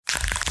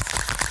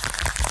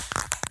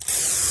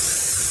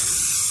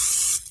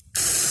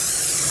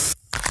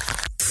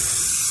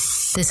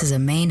This is a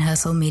Main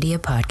Hustle Media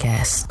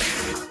podcast.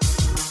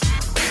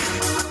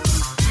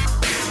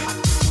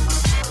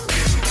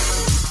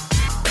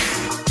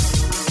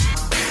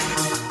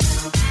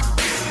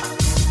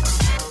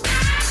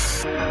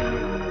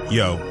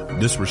 Yo,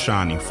 this is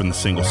Rashani from the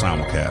Single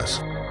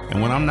Simulcast.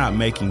 And when I'm not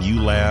making you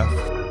laugh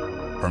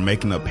or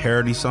making up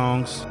parody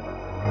songs,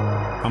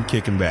 I'm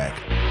kicking back,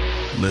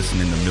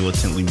 listening to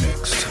Militantly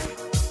Mixed.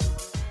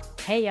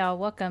 Hey y'all,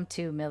 welcome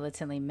to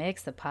Militantly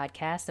Mixed, the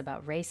podcast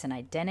about race and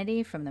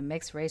identity from the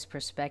mixed race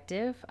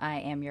perspective. I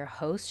am your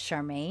host,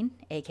 Charmaine,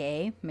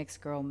 aka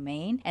Mixed Girl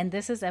Maine, and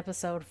this is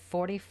episode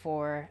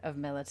 44 of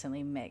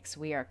Militantly Mixed.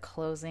 We are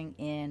closing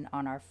in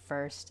on our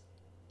first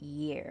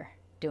year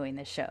doing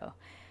the show,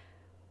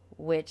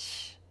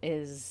 which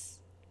is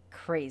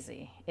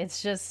crazy.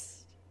 It's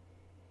just,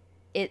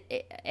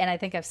 and I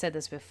think I've said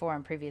this before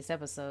in previous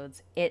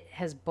episodes, it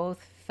has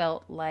both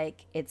felt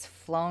like it's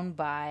flown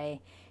by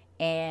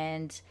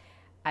and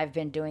I've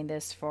been doing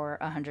this for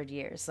 100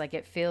 years. Like,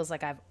 it feels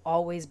like I've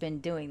always been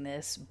doing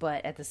this,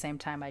 but at the same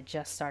time, I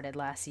just started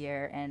last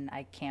year, and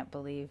I can't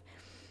believe,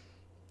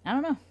 I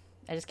don't know.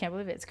 I just can't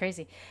believe it. It's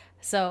crazy.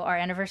 So our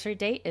anniversary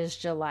date is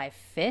July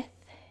 5th,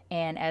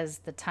 and as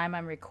the time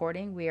I'm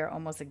recording, we are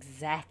almost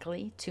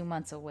exactly 2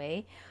 months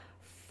away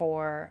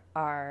for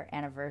our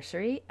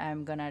anniversary.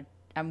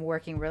 I'm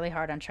working really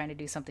hard on trying to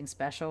do something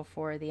special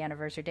for the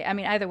anniversary day. I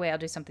mean, either way, I'll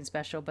do something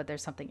special, but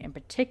there's something in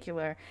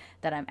particular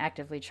that I'm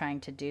actively trying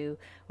to do,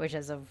 which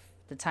as of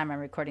the time I'm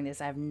recording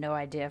this, I have no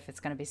idea if it's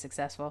going to be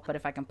successful, but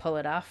if I can pull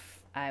it off,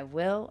 I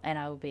will, and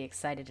I will be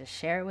excited to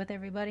share it with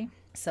everybody.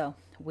 So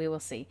we will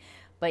see.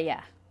 But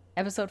yeah,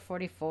 episode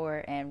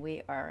 44, and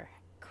we are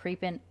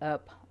creeping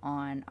up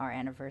on our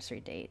anniversary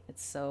date.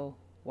 It's so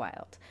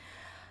wild.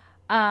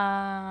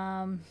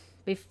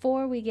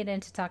 Before we get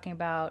into talking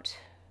about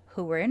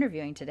who we're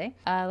interviewing today,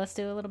 let's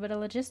do a little bit of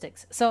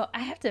logistics. So I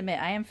have to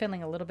admit, I am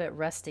feeling a little bit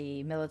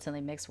rusty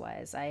militantly mix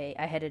wise. I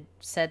had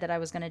said that I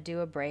was going to do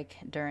a break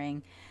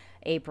during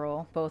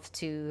April, both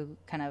to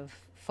kind of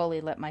fully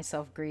let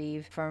myself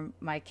grieve for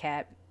my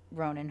cat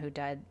Ronan, who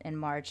died in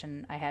March,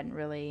 and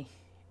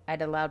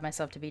I'd allowed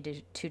myself to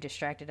be too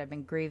distracted. I've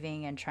been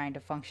grieving and trying to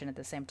function at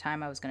the same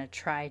time. I was going to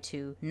try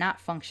to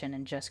not function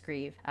and just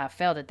grieve.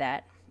 Failed at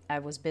that. I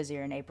was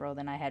busier in April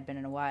than I had been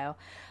in a while.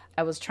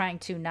 I was trying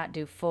to not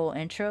do full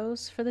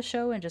intros for the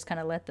show and just kind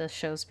of let the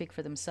show speak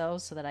for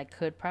themselves so that I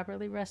could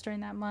properly rest during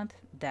that month.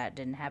 That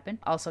didn't happen.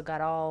 Also got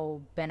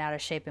all bent out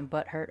of shape and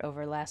butthurt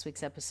over last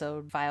week's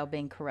episode file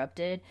being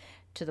corrupted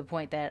to the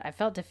point that I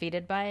felt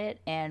defeated by it,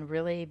 and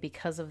really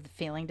because of the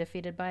feeling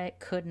defeated by it,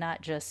 could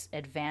not just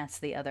advance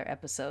the other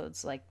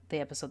episodes, like the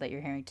episode that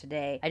you're hearing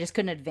today. I just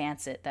couldn't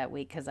advance it that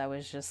week because I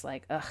was just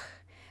like, ugh.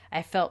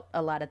 I felt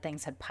a lot of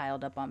things had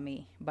piled up on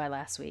me by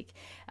last week.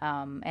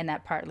 And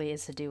that partly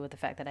is to do with the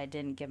fact that I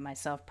didn't give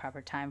myself proper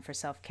time for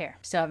self-care.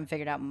 Still haven't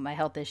figured out what my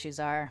health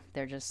issues are.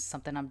 They're just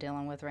something I'm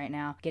dealing with right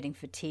now. Getting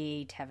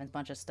fatigued, having a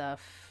bunch of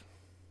stuff.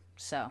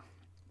 So,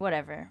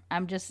 whatever.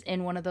 I'm just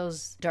in one of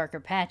those darker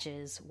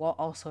patches while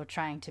also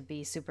trying to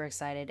be super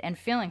excited and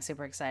feeling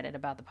super excited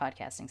about the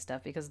podcasting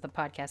stuff, because the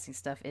podcasting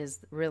stuff is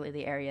really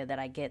the area that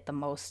I get the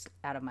most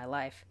out of my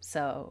life.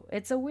 So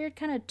it's a weird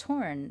kind of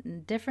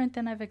torn, different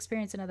than I've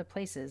experienced in other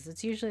places.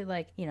 It's usually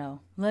like,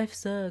 life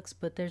sucks,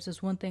 but there's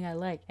this one thing I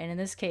like. And in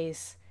this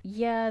case,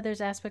 yeah,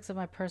 there's aspects of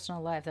my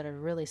personal life that are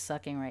really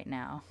sucking right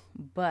now,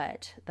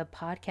 but the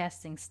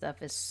podcasting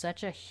stuff is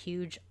such a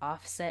huge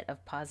offset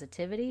of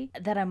positivity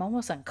that I'm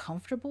almost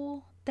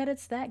uncomfortable that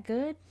it's that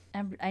good.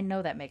 I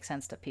know that makes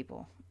sense to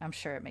people. I'm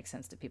sure it makes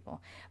sense to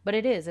people, but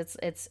it is.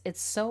 It's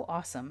so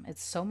awesome.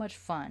 It's so much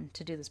fun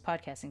to do this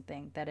podcasting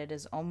thing that it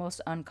is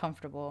almost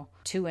uncomfortable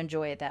to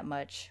enjoy it that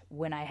much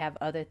when I have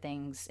other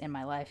things in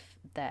my life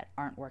that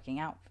aren't working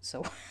out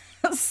so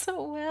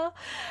well.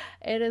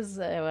 It is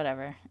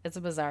whatever. It's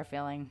a bizarre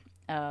feeling.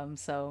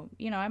 So,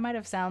 I might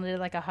have sounded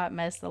like a hot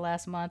mess the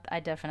last month.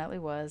 I definitely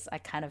was. I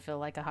kind of feel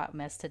like a hot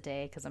mess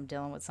today because I'm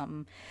dealing with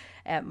something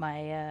at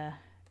my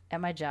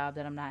job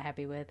that I'm not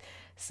happy with.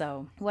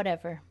 So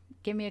whatever.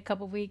 Give me a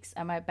couple weeks.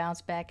 I might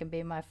bounce back and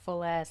be my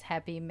full ass,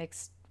 happy,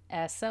 mixed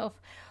ass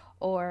self,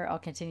 or I'll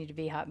continue to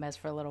be hot mess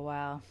for a little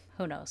while.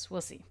 Who knows?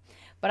 We'll see.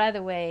 But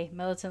either way,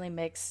 Militantly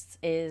Mixed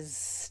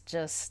is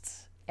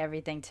just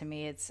everything to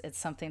me. It's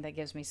something that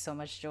gives me so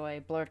much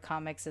joy. Blurred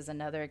Comics is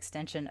another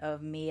extension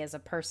of me as a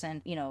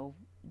person,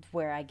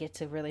 where I get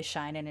to really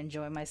shine and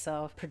enjoy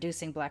myself.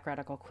 Producing Black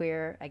Radical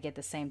Queer, I get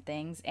the same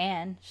things.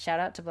 And shout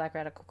out to Black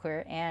Radical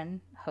Queer and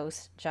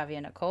host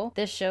Javia Nicole.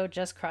 This show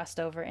just crossed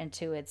over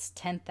into its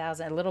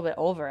 10,000, a little bit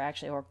over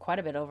actually, or quite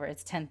a bit over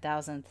its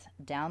 10,000th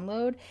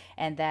download.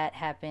 And that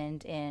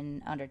happened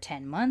in under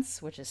 10 months,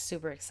 which is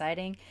super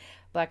exciting.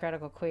 Black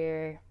Radical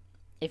Queer,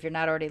 if you're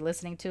not already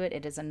listening to it,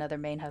 it is another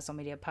Main Hustle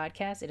Media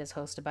podcast. It is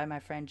hosted by my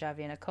friend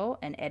Javia Nicole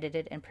and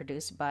edited and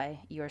produced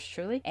by yours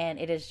truly. And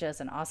it is just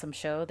an awesome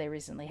show. They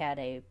recently had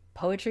a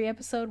poetry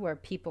episode where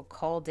people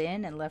called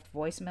in and left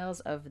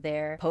voicemails of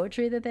their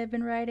poetry that they've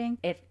been writing.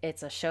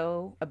 It's a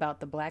show about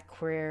the Black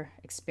queer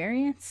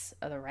experience,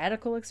 the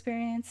radical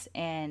experience,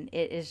 and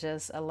it is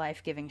just a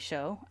life-giving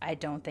show. I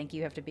don't think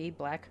you have to be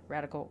Black,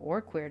 radical,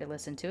 or queer to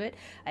listen to it.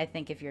 I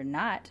think if you're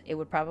not, it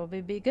would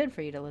probably be good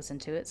for you to listen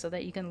to it so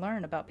that you can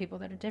learn about people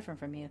that are different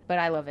from you. But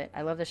I love it.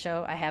 I love the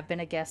show. I have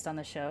been a guest on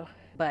the show,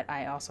 but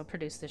I also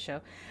produce the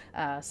show.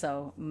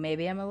 So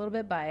maybe I'm a little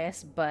bit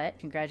biased, but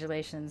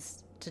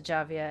congratulations to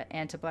Javia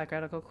and to Black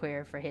Radical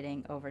Queer for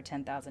hitting over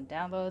 10,000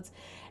 downloads,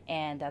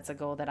 and that's a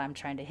goal that I'm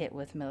trying to hit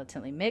with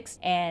Militantly Mixed.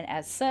 And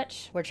as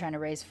such, we're trying to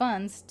raise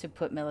funds to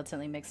put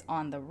Militantly Mixed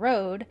on the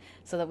road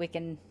so that we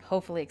can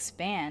hopefully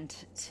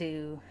expand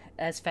to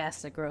as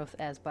fast a growth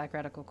as Black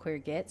Radical Queer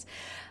gets.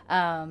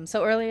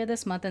 So earlier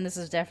this month, and this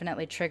is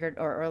definitely triggered,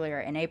 or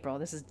earlier in April,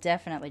 this is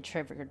definitely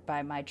triggered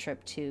by my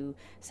trip to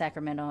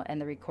Sacramento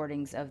and the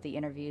recordings of the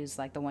interviews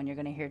like the one you're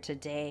going to hear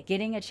today.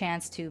 Getting a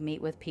chance to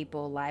meet with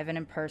people live and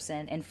in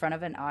person in front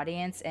of an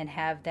audience and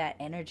have that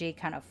energy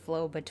kind of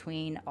flow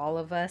between all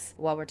of us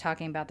while we're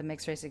talking about the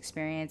mixed race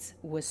experience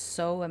was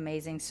so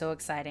amazing, so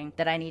exciting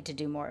that I need to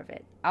do more of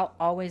it. I'll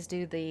always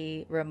do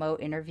the remote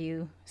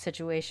interview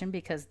situation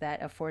because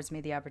that affords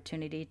me the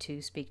opportunity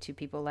to speak to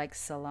people like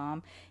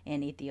Salam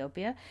in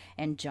Ethiopia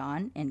and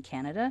John in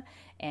Canada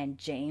and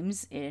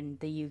James in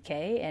the UK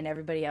and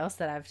everybody else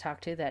that I've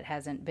talked to that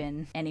hasn't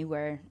been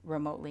anywhere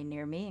remotely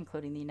near me,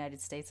 including the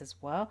United States as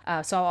well.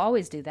 So I'll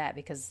always do that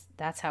because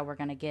that's how we're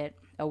going to get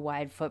a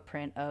wide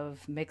footprint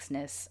of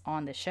mixedness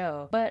on the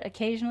show. But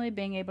occasionally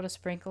being able to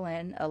sprinkle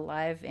in a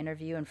live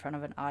interview in front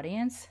of an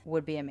audience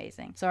would be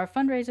amazing. So our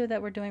fundraiser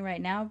that we're doing right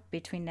now,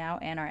 between now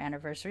and our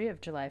anniversary of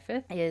July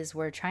 5th, is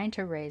we're trying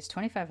to raise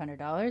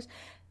 $2,500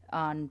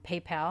 on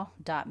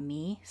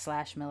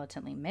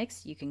paypal.me/militantly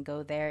mixed. You can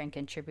go there and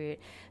contribute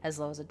as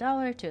low as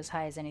 $1 to as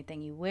high as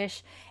anything you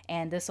wish.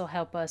 And this will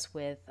help us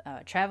with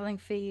traveling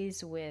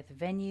fees, with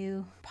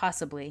venue,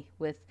 possibly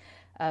with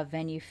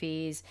venue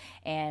fees,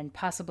 and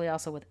possibly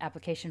also with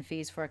application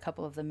fees for a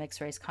couple of the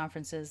mixed race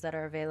conferences that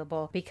are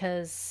available,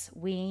 because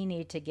we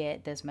need to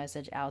get this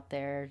message out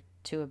there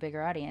to a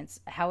bigger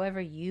audience.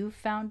 However you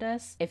found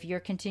us, if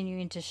you're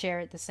continuing to share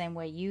it the same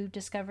way you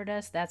discovered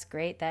us, that's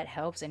great. That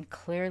helps, and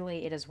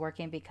clearly it is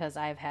working because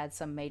I've had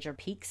some major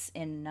peaks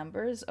in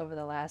numbers over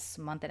the last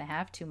month and a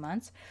half, 2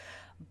 months.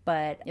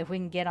 But if we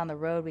can get on the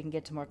road, we can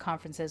get to more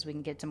conferences, we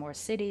can get to more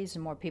cities,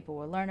 and more people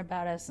will learn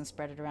about us and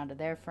spread it around to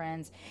their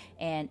friends.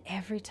 And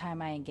every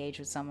time I engage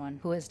with someone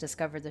who has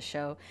discovered the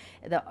show,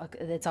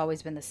 it's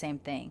always been the same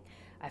thing.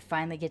 I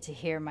finally get to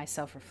hear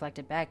myself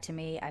reflected back to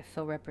me. I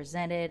feel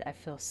represented. I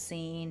feel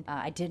seen.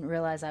 I didn't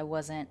realize I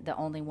wasn't the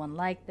only one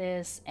like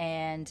this.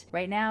 And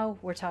right now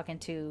we're talking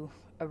to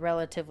a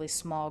relatively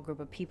small group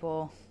of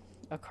people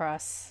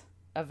across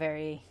a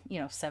very,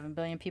 7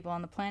 billion people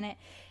on the planet.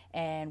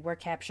 And we're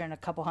capturing a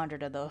couple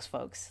hundred of those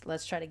folks.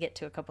 Let's try to get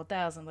to a couple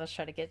thousand. Let's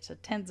try to get to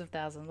tens of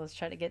thousands. Let's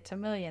try to get to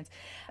millions.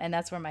 And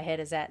that's where my head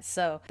is at.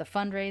 So the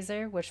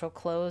fundraiser, which will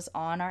close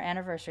on our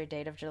anniversary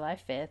date of July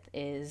 5th,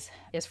 is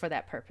for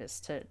that purpose,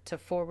 to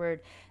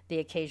forward the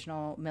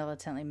occasional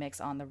Militantly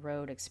Mixed on the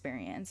road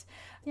experience.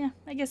 Yeah,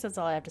 I guess that's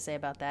all I have to say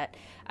about that.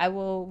 I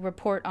will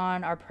report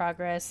on our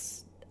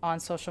progress on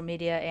social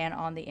media and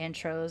on the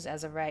intros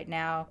as of right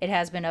now. It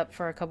has been up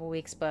for a couple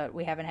weeks, but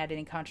we haven't had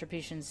any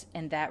contributions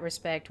in that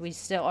respect. We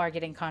still are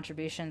getting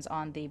contributions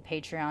on the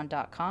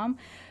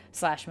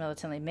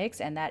patreon.com/militantly mixed,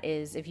 and that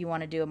is if you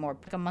want to do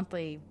a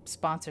monthly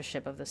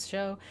sponsorship of the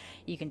show.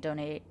 You can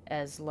donate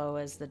as low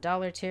as the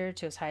 $1 tier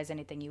to as high as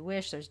anything you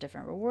wish. There's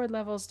different reward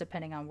levels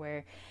depending on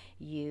where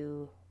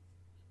you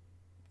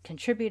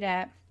contribute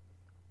at.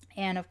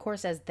 And of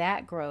course, as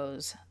that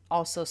grows,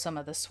 also some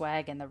of the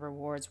swag and the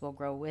rewards will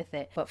grow with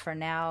it. But for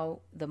now,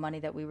 the money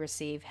that we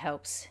receive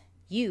helps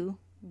you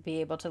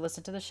be able to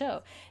listen to the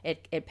show.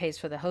 It pays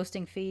for the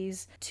hosting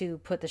fees to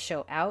put the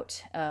show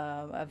out.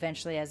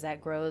 Eventually, as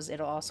that grows,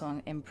 it'll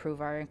also improve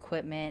our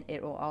equipment.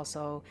 It will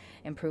also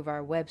improve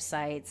our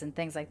websites and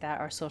things like that,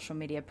 our social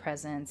media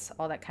presence,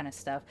 all that kind of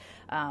stuff.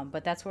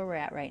 But that's where we're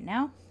at right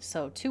now.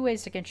 So 2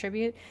 ways to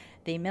contribute.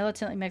 The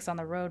Militantly Mixed on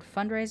the Road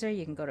fundraiser,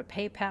 you can go to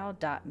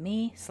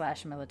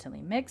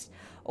paypal.me/militantly mixed,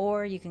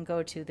 or you can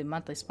go to the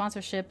monthly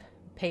sponsorship,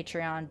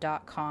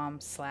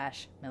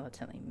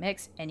 patreon.com/militantly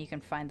mixed, and you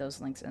can find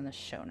those links in the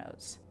show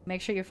notes. Make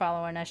sure you're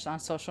following us on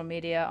social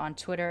media, on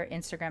Twitter,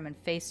 Instagram,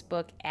 and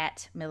Facebook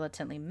at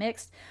Militantly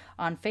Mixed.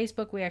 On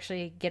Facebook, we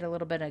actually get a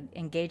little bit of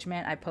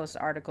engagement. I post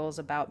articles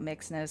about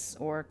mixedness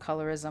or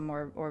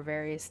colorism or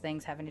various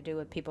things having to do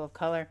with people of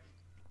color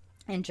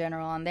in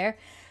general on there,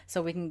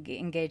 so we can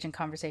engage in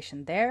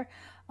conversation there.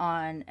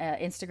 On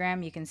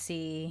Instagram, you can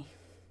see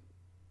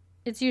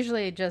It's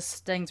usually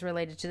just things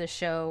related to the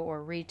show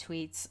or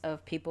retweets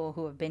of people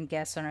who have been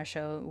guests on our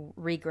show,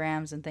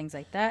 regrams and things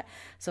like that.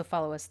 So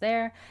follow us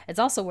there. It's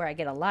also where I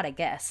get a lot of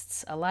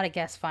guests. A lot of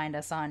guests find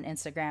us on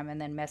Instagram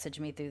and then message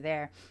me through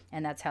there.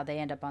 And that's how they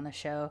end up on the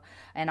show.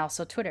 And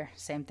also Twitter,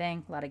 same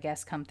thing. A lot of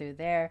guests come through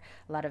there.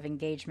 A lot of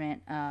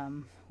engagement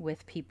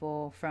with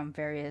people from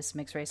various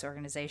mixed race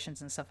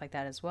organizations and stuff like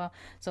that as well.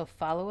 So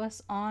follow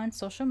us on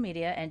social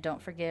media and don't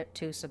forget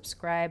to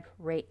subscribe,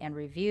 rate, and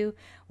review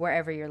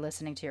wherever you're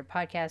listening to your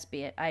podcast,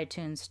 be it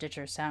iTunes,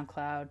 Stitcher,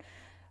 SoundCloud,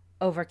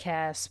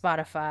 Overcast,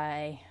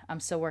 Spotify. I'm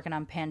still working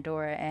on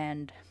Pandora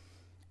and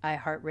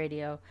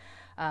iHeartRadio,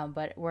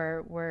 but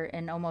we're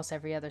in almost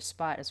every other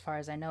spot as far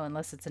as I know,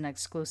 unless it's an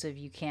exclusive.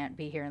 You can't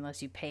be here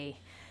unless you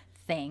pay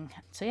thing.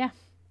 So yeah.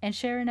 And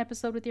share an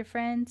episode with your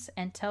friends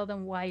and tell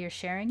them why you're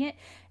sharing it.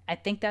 I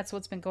think that's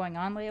what's been going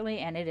on lately,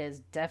 and it has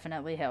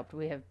definitely helped.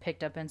 We have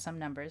picked up in some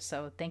numbers.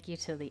 So thank you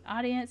to the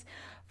audience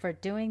for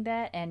doing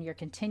that and your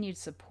continued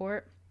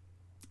support.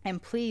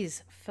 And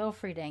please feel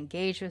free to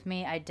engage with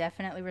me. I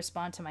definitely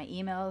respond to my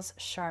emails,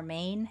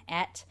 Charmaine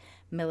at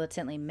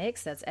Militantly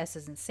Mixed. That's S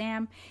as in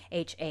Sam,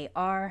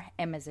 HAR,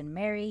 M as in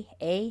Mary,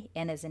 A,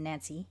 N as in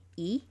Nancy,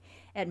 E,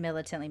 at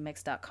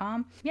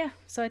militantlymixed.com. Yeah,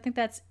 so I think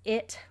that's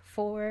it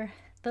for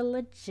the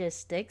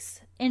logistics.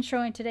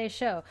 Introing today's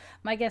show.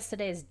 My guest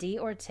today is Dee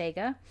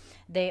Ortega.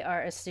 They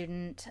are a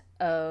student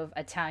of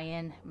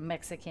Italian,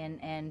 Mexican,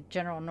 and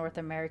general North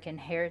American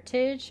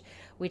heritage.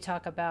 We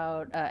talk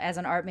about, as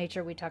an art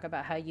major, we talk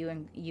about how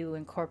you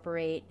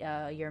incorporate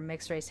your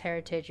mixed race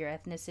heritage, your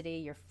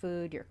ethnicity, your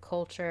food, your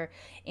culture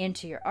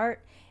into your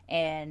art,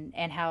 and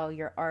how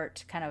your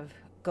art kind of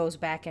goes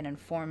back and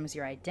informs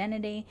your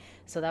identity.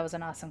 So that was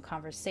an awesome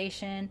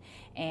conversation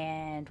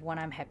and one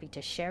I'm happy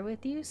to share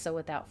with you. So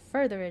without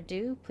further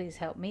ado, please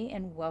help me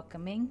in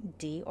welcoming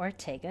Dee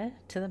Ortega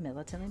to the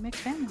Militantly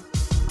Mixed family.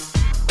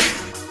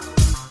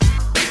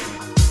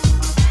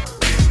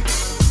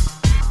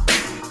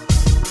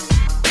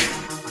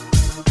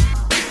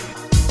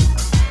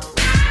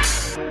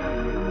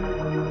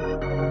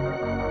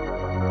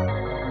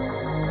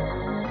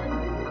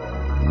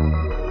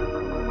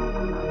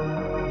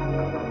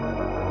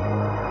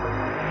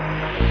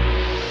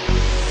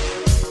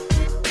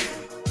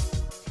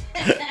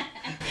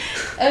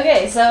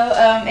 Okay,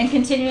 so in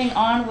continuing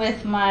on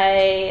with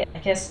my, I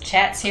guess,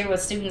 chats here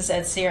with students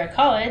at Sierra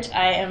College,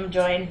 I am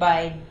joined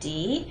by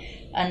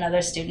Dee,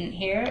 another student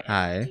here.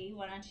 Hi. Dee,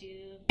 why don't you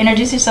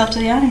introduce yourself to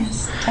the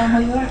audience? Tell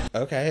them who you are.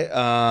 Okay.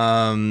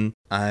 I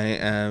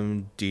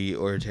am Dee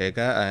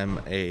Ortega.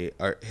 I'm a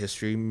art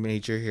history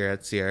major here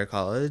at Sierra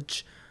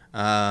College.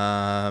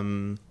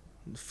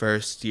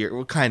 First year,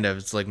 well, kind of.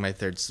 It's like my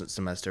third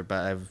semester,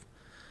 but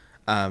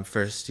I've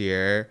first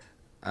year,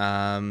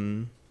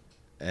 and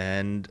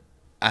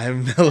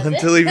I'm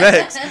militantly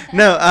mixed.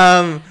 No,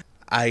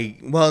 I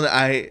would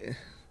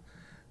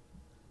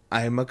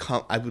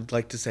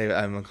like to say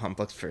I'm a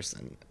complex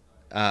person.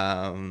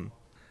 Yeah.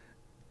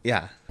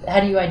 How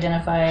do you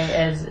identify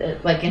as,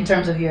 like, in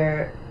terms of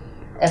your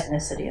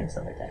ethnicity and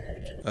stuff like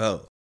that?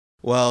 Oh,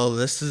 well,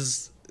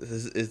 it's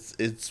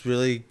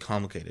really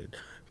complicated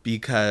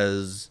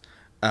because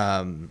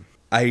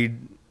I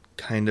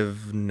kind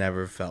of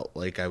never felt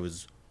like I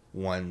was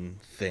one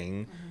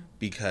thing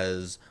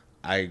because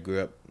I grew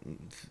up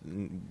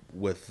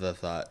with the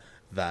thought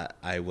that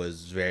I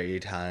was very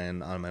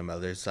Italian on my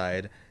mother's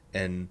side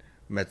and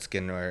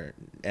Mexican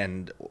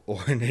Mexican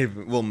Native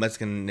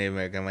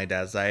American on my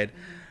dad's side,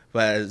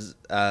 but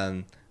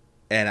and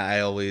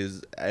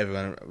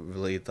everyone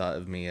really thought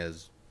of me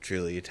as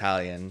truly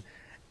Italian,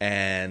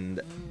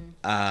 and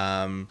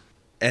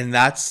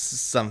that's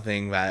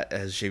something that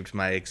has shaped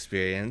my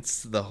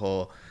experience. The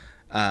whole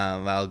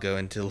I'll go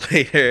into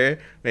later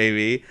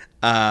maybe.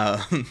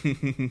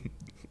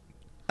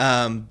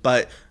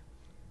 But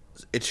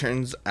it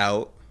turns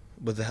out,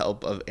 with the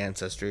help of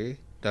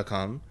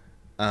Ancestry.com,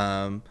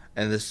 and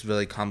this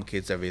really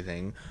complicates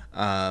everything,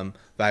 but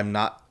I'm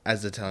not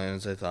as Italian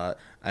as I thought.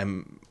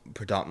 I'm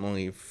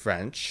predominantly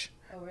French.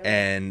 Oh, really?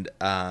 And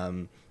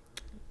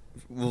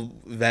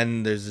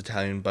then there's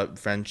Italian, but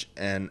French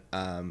and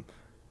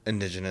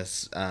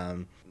indigenous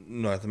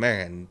North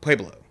American,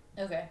 Pueblo.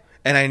 Okay.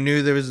 And I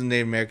knew there was a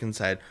Native American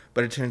side,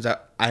 but it turns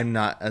out I'm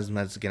not as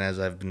Mexican as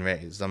I've been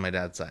raised on my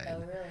dad's side. Oh,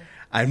 really?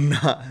 I'm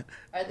not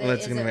Is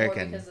Mexican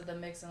American. it more because of the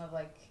mixing of,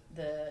 like,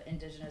 the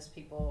indigenous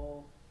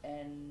people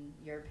and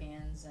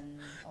Europeans and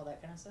all that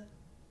kind of stuff?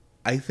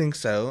 I think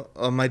so.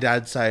 On my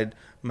dad's side,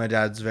 my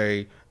dad's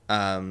very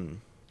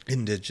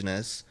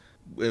indigenous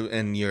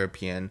and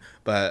European,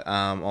 but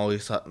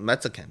always thought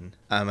Mexican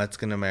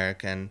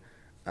American.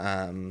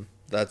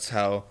 That's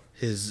how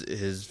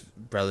his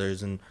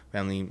brothers and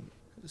family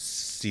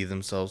see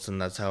themselves,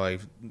 and that's how I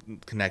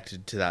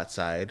connected to that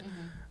side.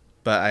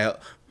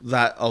 But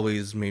that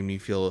always made me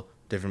feel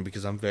different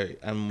because I'm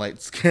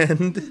light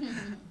skinned,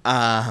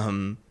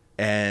 and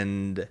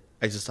I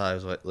just thought I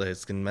was light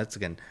skinned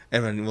Mexican,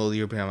 and then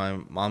European on my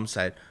mom's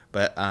side.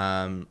 But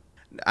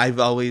I've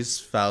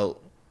always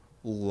felt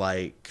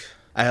like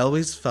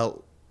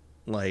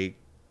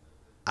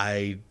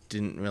I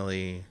didn't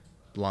really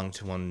belong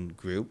to one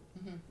group,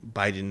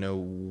 but I didn't know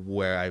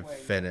where I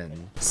fit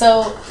in.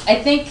 So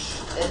I think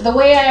the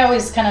way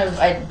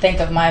I think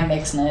of my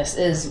mixedness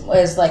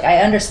is like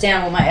I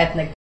understand what my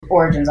ethnic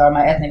origins are,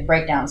 my ethnic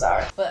breakdowns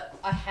are, but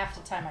I have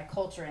to tie my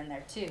culture in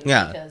there too,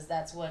 because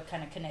that's what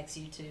kind of connects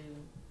you to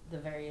the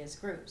various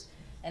groups.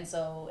 And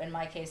so in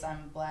my case,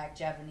 I'm Black,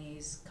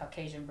 Japanese,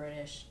 Caucasian,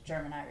 British,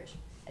 German, Irish.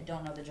 I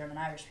don't know the German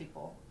Irish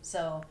people,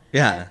 so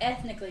I'm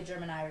ethnically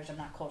German Irish. I'm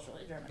not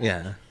culturally German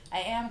Irish. I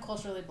am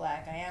culturally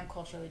Black. I am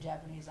culturally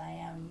Japanese. I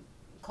am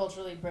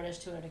culturally British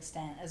to an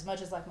extent, as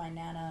much as like my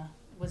nana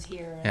was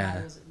here and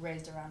I was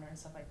raised around her and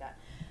stuff like that.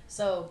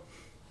 So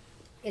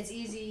it's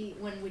easy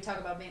when we talk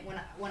about being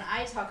when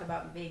I talk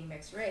about being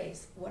mixed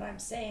race. What I'm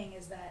saying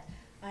is that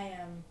I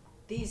am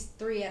these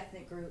 3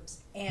 ethnic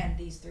groups and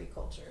these 3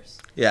 cultures.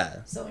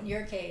 Yeah. So in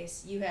your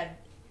case, you had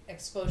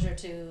exposure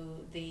to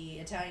the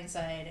Italian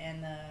side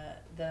and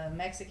the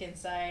Mexican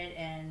side,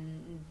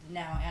 and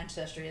now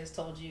Ancestry has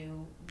told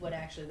you what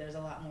actually there's a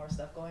lot more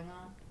stuff going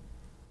on.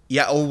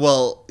 Yeah, oh,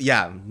 well,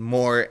 yeah,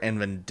 more and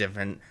then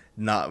different,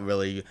 not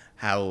really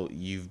how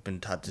you've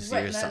been taught to see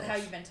yourself. Not how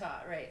you've been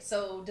taught, right.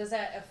 So did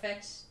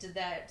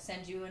that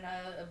send you in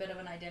a bit of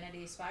an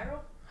identity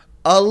spiral?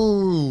 A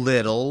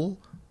little.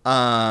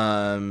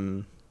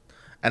 And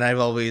I've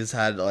always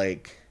had,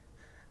 like,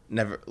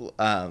 I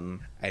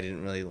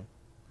didn't really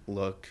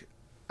look,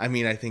 I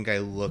mean, I think I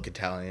look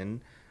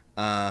Italian,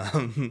 but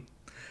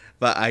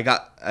I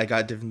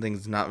got different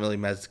things, not really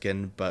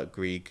Mexican, but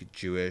Greek,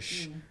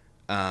 Jewish,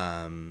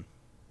 but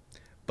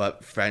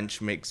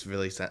French makes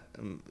really sense,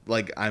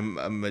 like,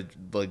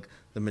 like,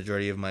 the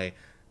majority of my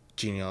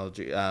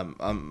genealogy,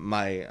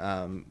 my,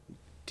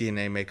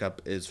 DNA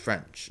makeup is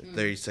French,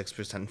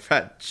 36%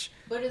 French.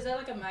 But is that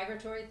like a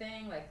migratory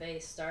thing? Like they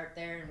start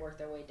there and work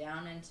their way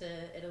down into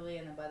Italy,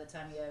 and then by the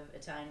time you have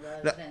Italian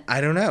relatives, I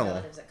don't know.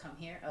 Relatives that come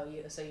here. Oh,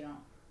 so you don't.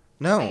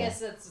 No. I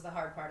guess that's the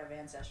hard part of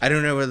ancestry. I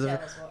don't know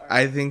whether.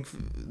 I think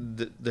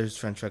there's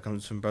French that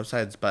comes from both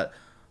sides, but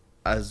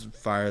as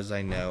far as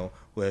I know,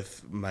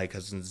 with my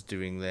cousins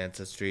doing the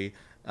ancestry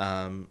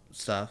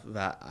stuff,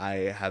 that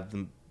I have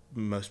the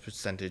most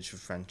percentage of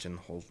French in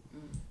the whole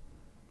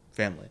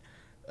family,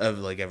 of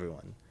like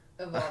everyone.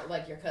 Of all,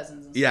 like your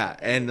cousins and yeah,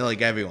 stuff. And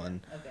like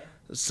everyone. Okay.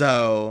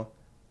 So,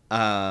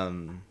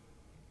 no,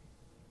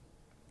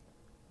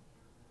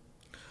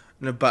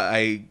 but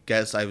I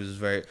guess I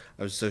was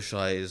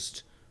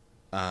socialized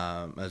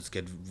as a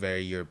kid,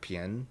 very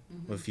European,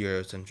 with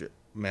Eurocentric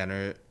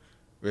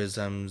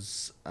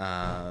mannerisms.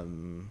 At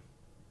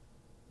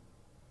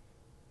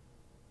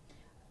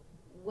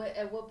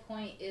what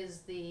point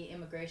is the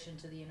immigration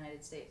to the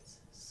United States?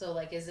 So,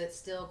 like, is it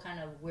still kind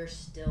of we're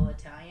still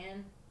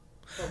Italian,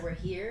 but we're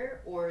here,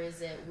 or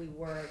is it we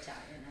were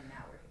Italian and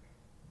now we're here?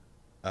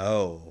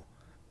 Oh,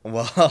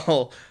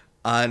 well,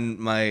 on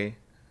my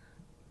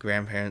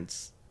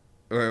grandparents,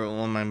 or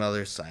on my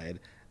mother's side,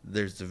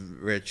 there's a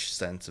rich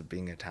sense of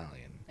being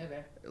Italian.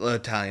 Okay.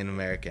 Italian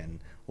American,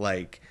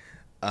 like,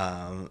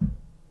 our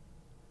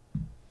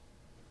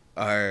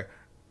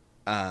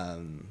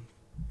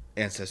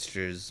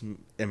ancestors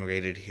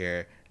immigrated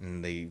here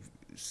and they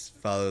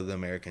followed the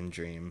American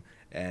dream,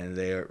 and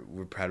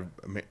we're proud of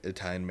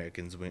Italian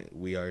Americans.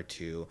 We are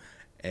too,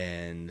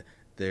 and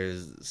there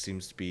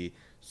seems to be,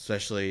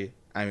 especially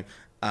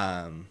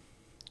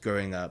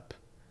growing up,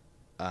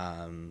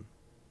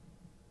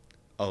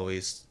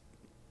 always,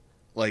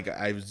 like,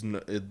 I was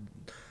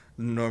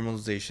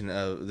normalization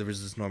of there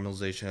was this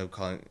normalization of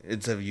calling,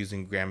 instead of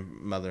using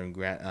grandmother and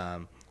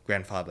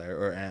grandfather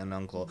or aunt and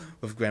uncle,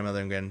 with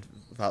grandmother and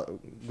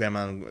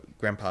grandma and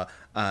grandpa,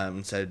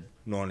 said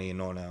nonni and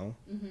nonno.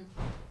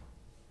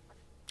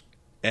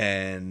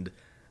 And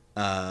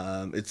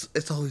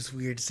it's always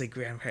weird to say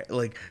grandparents,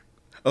 like,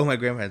 oh, my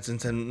grandparents,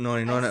 instead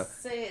nonni nonno. I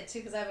say it too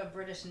because I have a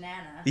British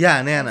nana.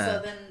 Yeah, nana. And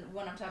so then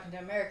when I'm talking to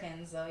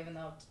Americans, though, even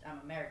though I'm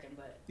American,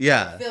 but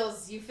yeah,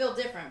 you feel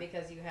different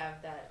because you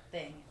have that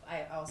thing.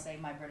 I'll say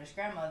my British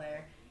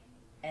grandmother,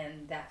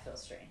 and that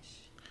feels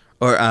strange.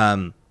 Or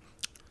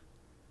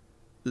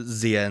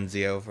Zia and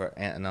Zio for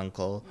aunt and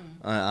uncle.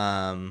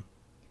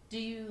 Do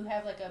you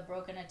have like a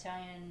broken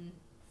Italian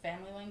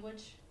family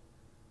language?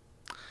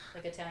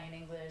 Like Italian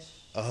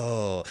English?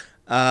 Oh,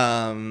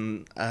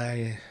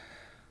 I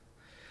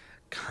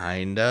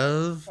kind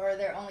of. Or are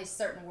there only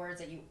certain words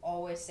that you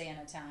always say in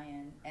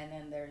Italian, and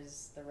then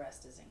there's the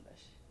rest is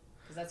English?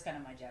 Because that's kind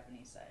of my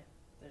Japanese side.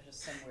 There's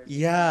just some words.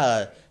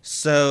 Yeah.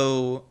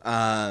 So,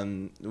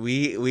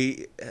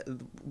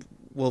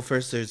 well,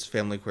 first there's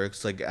family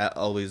quirks, like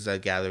always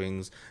at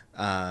gatherings.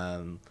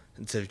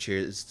 Instead of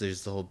cheers,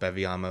 there's the whole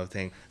beviamo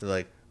thing. They're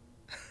like,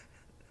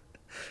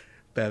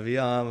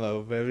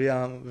 beviamo,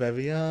 beviamo,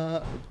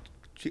 beviamo.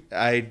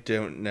 I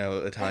don't know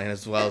Italian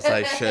as well as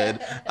I should.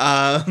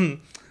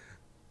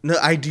 No,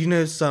 I do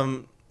know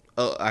some.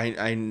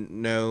 I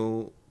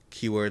know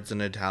keywords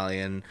in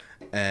Italian,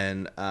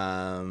 and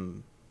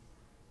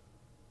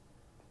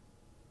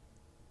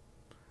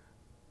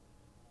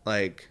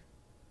like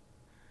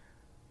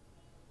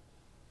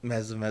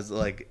mezzo,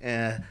 like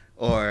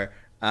or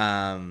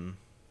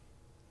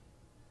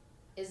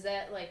Is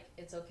that like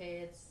it's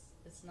okay?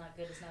 It's not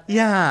good. It's not bad.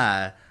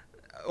 Yeah,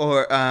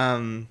 or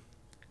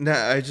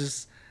no,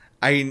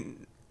 I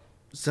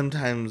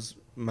sometimes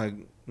my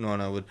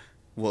nonna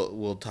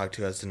will talk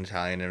to us in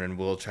Italian and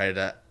we'll try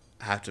to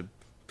have to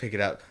pick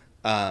it up.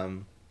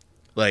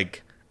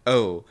 Like,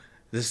 oh,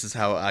 this is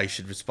how I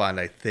should respond,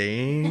 I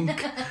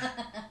think.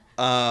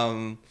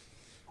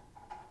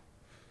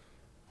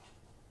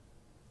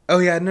 Oh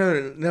yeah,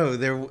 no.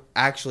 There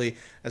actually,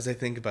 as I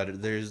think about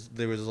it,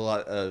 there was a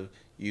lot of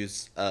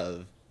use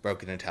of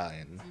broken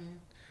Italian.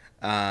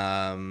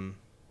 I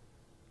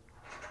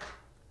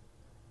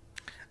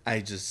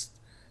just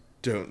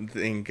don't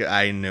think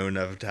I know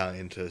enough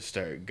Italian to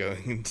start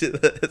going into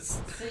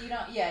this. So you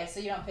don't. Yeah. So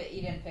you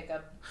didn't pick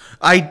up.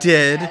 I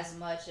did, as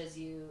much as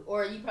you,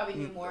 or you probably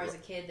knew more as a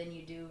kid than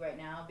you do right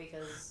now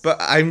because. but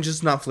I'm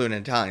just not fluent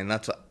in Italian.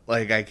 That's what,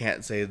 like, I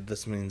can't say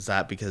this means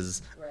that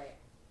because. Right.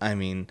 I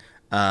mean,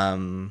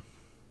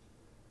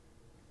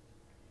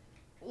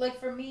 like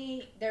for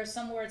me, there's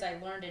some words I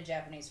learned in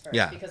Japanese first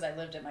because I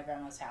lived at my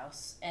grandma's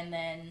house, and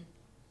then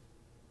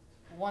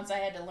once I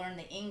had to learn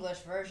the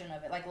English version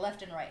of it, like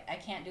left and right. I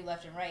can't do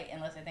left and right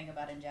unless I think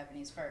about it in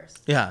Japanese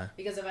first. Yeah.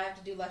 Because if I have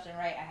to do left and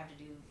right, I have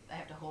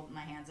to hold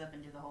my hands up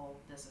and do the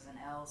whole, this is an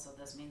L, so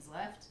this means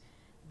left.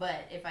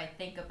 But if I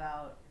think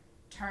about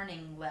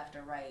turning left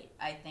or right,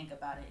 I think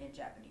about it in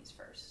Japanese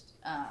first.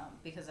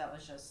 Because that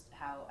was just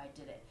how I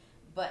did it.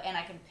 And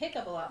I can pick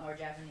up a lot more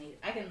Japanese.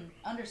 I can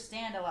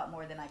understand a lot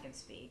more than I can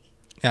speak.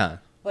 Yeah.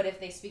 But if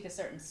they speak a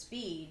certain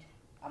speed,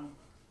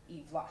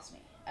 you've lost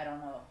me. I don't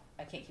know.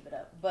 I can't keep it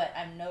up. But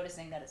I'm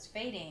noticing that it's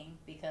fading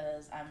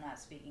because I'm not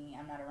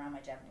around my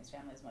Japanese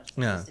family as much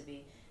as I used to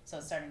be. So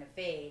it's starting to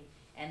fade.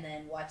 And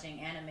then watching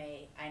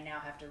anime, I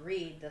now have to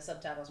read the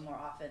subtitles more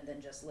often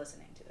than just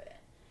listening to it.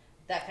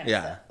 That kind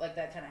of stuff. Like,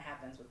 that kind of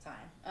happens with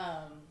time.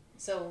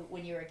 So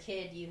when you were a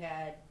kid, you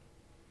had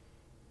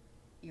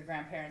your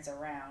grandparents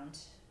around,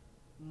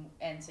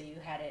 and so you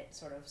had it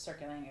sort of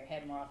circulating your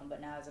head more often,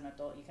 but now as an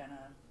adult, you kind of,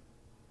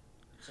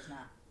 it's just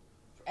not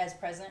as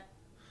present.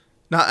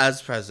 Not as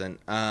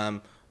present.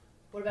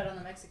 What about on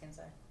the Mexican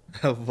side?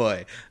 Oh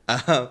boy.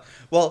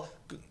 Well,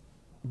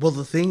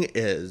 the thing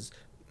is,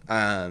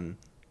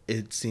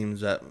 it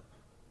seems that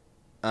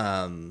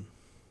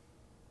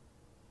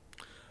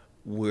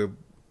we're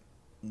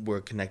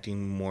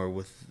connecting more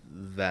with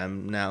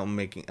them now,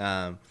 making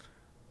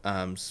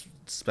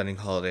spending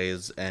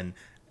holidays and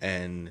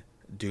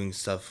doing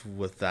stuff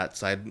with that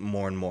side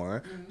more and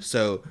more. Mm-hmm.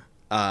 So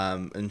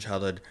in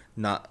childhood,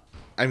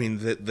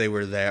 they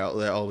were there,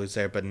 they're always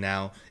there, but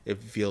now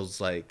it feels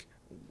like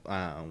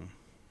my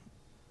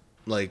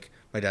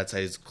dad's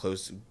side is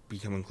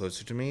becoming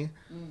closer to me,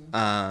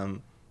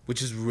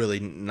 which is really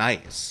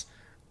nice,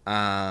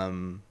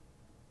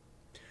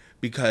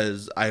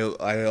 because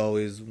I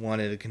always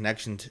wanted a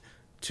connection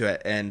to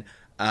it,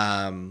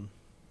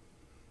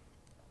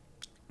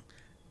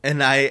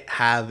 and I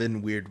have,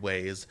 in weird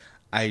ways,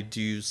 I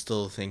do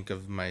still think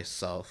of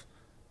myself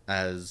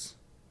as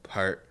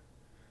part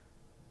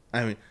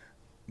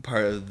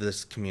of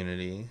this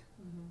community,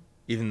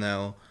 even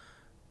though,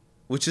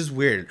 which is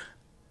weird.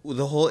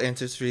 The whole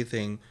ancestry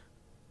thing,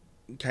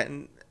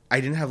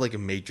 I didn't have like a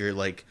major,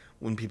 like,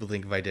 when people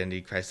think of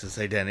identity crisis,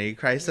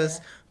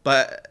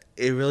 but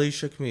it really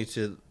shook me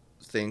to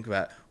think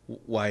about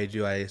why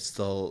do I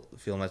still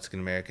feel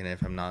Mexican American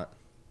if I'm not.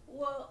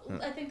 Well,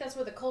 I think that's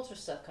where the culture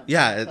stuff comes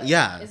from.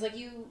 Yeah. It's like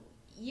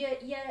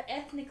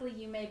ethnically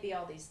you may be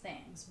all these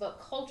things, but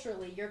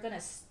culturally you're going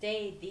to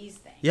stay these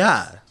things.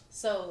 Yeah.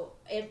 So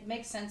it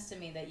makes sense to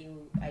me that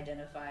you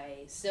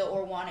identify still,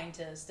 or wanting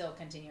to still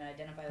continue to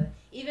identify that.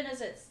 Even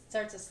as it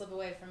starts to slip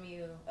away from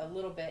you a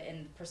little bit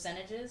in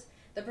percentages,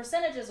 the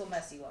percentages will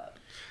mess you up.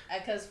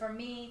 Because for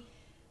me,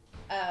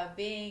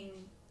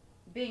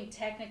 being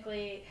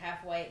technically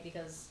half white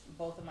because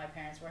both of my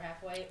parents were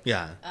half white.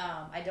 Yeah.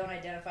 I don't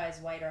identify as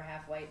white or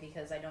half white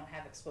because I don't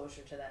have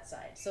exposure to that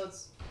side. So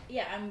it's,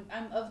 I'm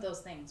of those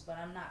things, but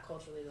I'm not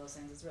culturally those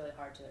things. It's really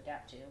hard to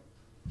adapt to.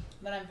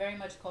 But I'm very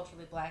much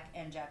culturally black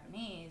and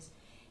Japanese.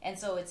 And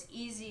so it's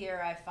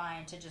easier, I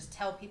find, to just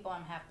tell people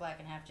I'm half black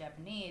and half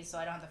Japanese so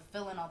I don't have to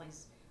fill in all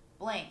these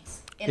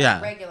blanks in a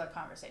regular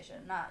conversation.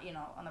 Not,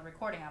 on the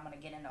recording I'm going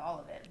to get into all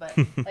of it, but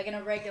like in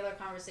a regular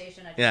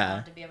conversation, I just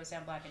want to be able to say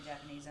I'm black and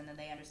Japanese, and then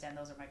they understand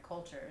those are my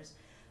cultures.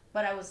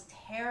 But I was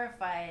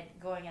terrified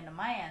going into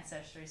my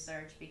ancestry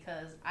search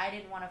because I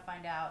didn't want to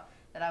find out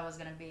that I was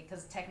going to be,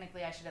 because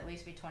technically I should at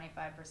least be 25%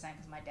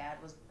 because my dad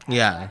was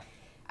black.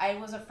 I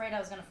was afraid I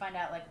was going to find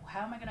out, like,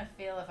 how am I going to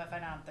feel if I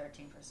find out I'm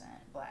 13%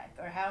 black?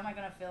 Or how am I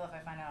going to feel if I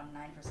find out I'm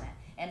 9%?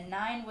 And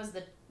 9 was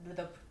the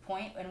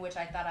point in which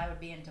I thought I would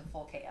be into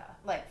full chaos.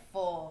 Like,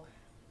 full,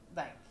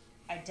 like,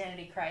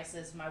 identity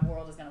crisis. My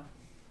world is going to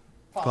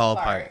fall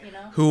apart, you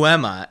know? Who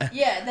am I?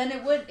 Yeah, then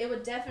it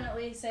would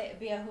definitely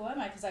be a who am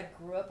I, because I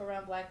grew up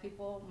around black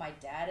people. My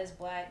dad is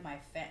black.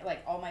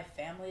 All my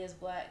family is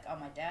black on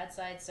my dad's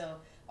side. So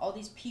all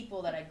these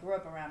people that I grew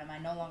up around, am I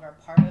no longer a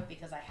part of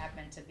because I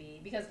happen to be,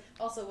 because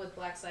also with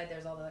black side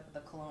there's all the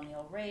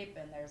colonial rape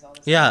and there's all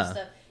this other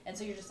stuff, and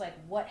so you're just like,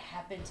 what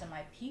happened to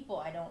my people?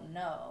 I don't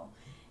know.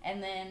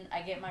 And then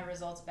I get my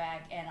results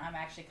back and I'm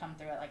actually come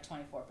through at like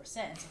 24%.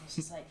 So it's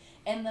just like,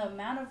 and the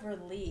amount of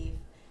relief,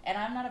 and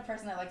I'm not a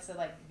person that likes to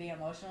like be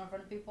emotional in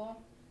front of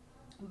people,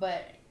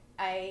 but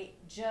I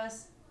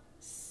just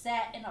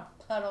sat in a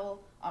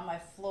puddle on my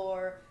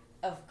floor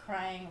of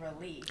crying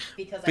relief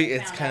because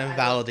it's kind of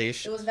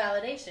validation. It was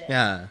validation.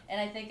 Yeah. And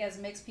I think as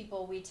mixed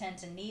people, we tend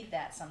to need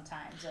that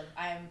sometimes. Of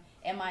am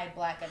I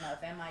black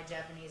enough? Am I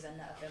Japanese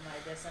enough? Am I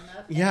this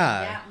enough? Yeah.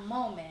 And in that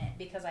moment,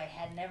 because I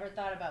had never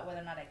thought about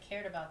whether or not I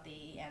cared about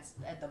the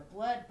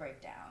blood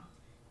breakdown,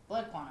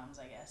 blood quantums,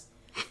 I guess,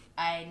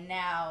 I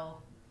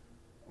now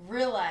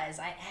realize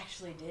I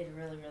actually did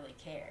really, really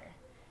care.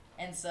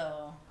 And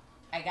so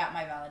I got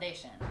my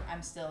validation.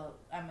 I'm still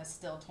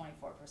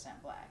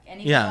 24% black.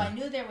 And even though I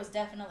knew there was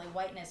definitely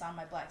whiteness on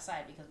my black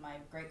side because my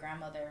great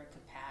grandmother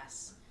could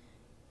pass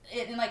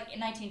in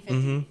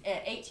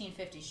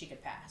 1850 she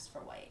could pass for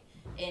white.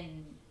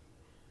 In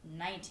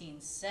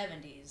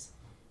 1970s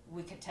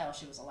we could tell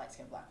she was a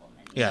light-skinned black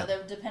woman. You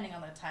know, depending on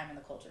the time and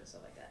the culture and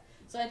stuff like that.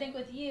 So I think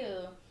with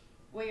you,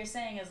 what you're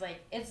saying is like,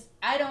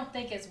 I don't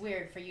think it's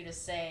weird for you to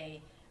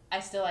say I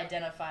still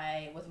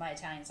identify with my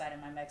Italian side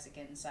and my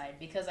Mexican side,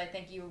 because I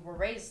think you were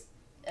raised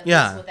at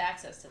least with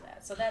access to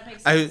that. So that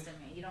makes sense to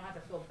me. You don't have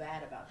to feel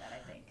bad about that, I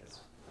think.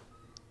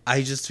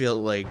 I just feel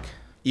like,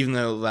 even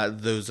though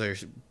those are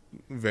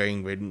very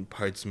ingrained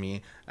parts of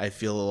me, I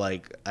feel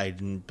like I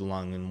didn't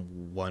belong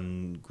in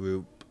one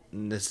group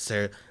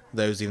necessarily.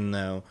 Even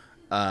though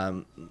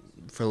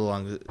for the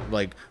longest,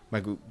 like,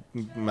 my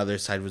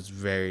mother's side was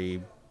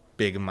very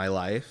big in my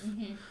life.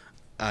 Mm-hmm.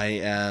 I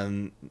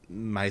am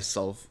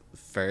myself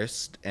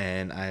first,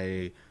 and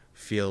I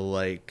feel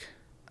like,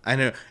 I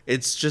know,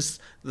 it's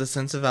just the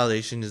sense of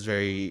validation is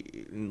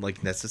very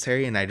like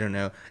necessary, and I don't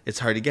know, it's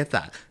hard to get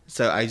that.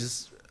 So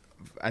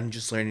I'm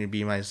just learning to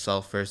be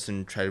myself first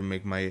and try to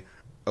make my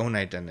own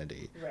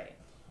identity. Right.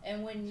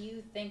 And when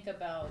you think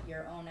about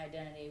your own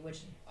identity,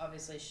 which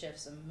obviously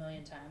shifts a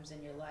million times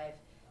in your life,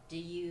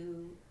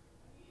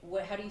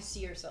 how do you see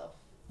yourself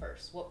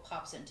first? What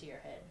pops into your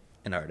head?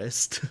 An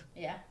artist.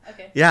 Yeah.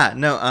 Okay. Yeah.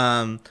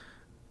 No.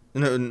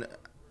 No.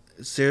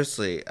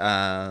 Seriously.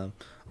 A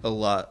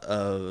lot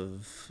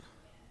of.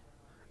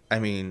 I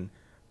mean,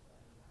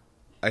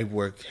 I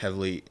work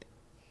heavily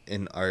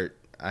in art.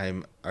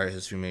 I'm art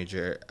history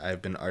major.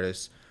 I've been an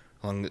artist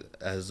as long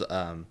as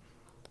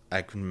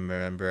I can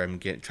remember. I'm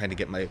trying to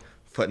get my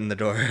foot in the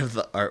door of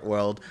the art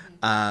world.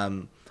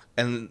 Mm-hmm.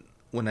 And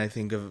when I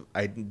think of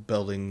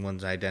building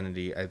one's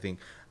identity, I think,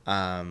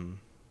 I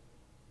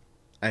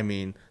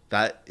mean,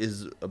 that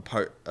is a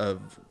part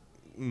of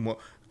more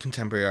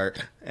contemporary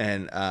art,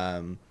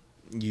 and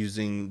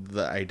using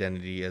the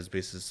identity as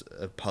basis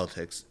of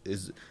politics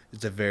is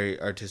a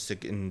very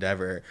artistic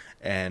endeavor.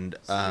 And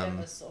so you have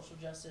a social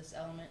justice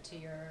element to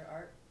your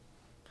art?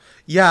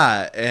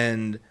 Yeah,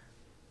 and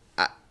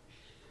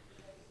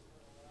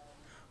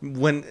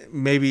when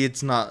maybe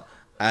it's not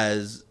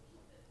as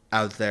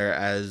out there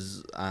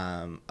as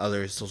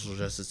other social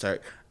justice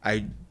art,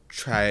 I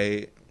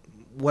try.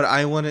 What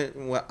I want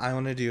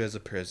to do as a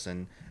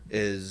person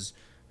is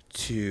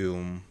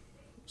to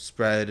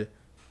spread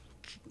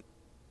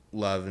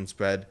love and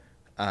spread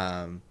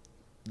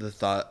the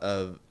thought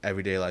of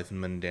everyday life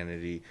and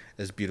mundanity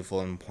as beautiful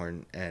and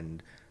important,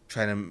 and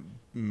try to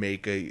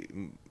make a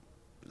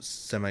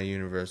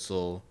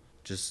semi-universal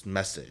just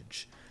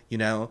message, you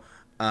know?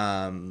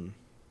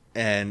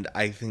 And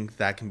I think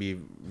that can be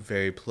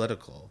very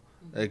political.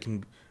 It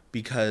can,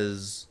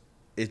 because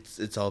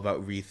it's all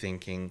about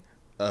rethinking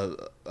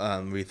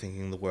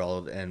the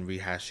world and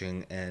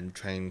rehashing and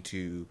trying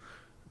to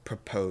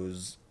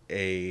propose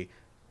a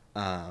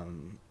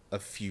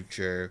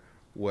future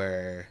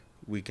where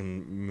we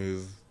can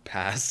move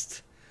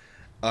past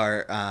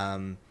our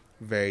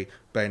very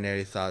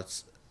binary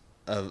thoughts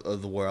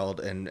of the world,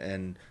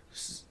 and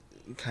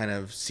kind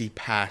of see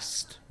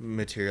past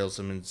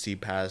materialism and see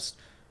past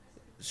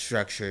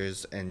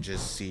structures and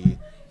just see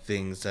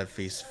things that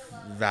face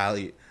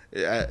value,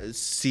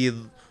 see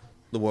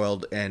the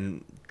world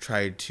and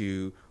try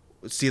to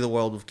see the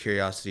world with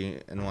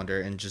curiosity and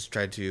wonder, and just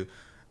try to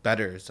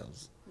better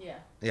ourselves.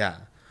 Yeah.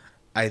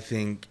 I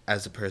think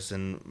as a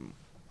person,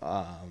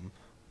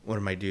 one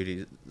of my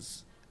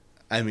duties,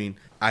 I mean,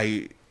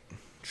 I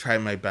try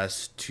my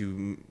best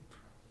to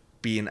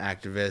be an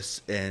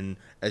activist and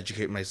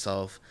educate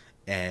myself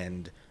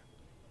and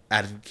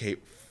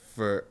advocate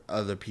for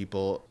other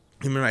people.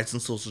 Human rights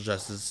and social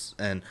justice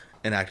and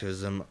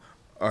activism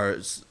are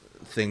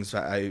things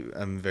that I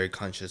am very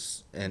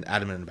conscious and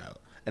adamant about.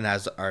 And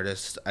as an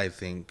artist, I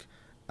think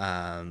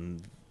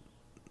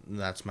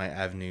that's my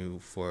avenue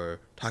for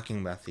talking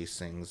about these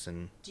things.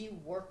 And do you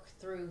work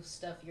through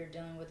stuff you're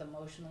dealing with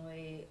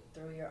emotionally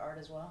through your art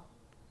as well?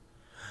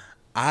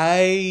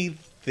 I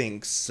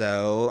think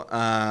so.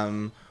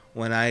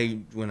 When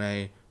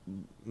I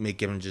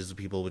make images of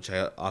people, which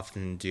I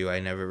often do, I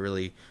never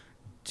really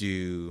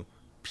do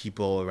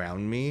people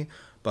around me,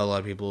 but a lot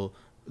of people,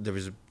 there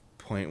was a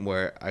point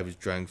where I was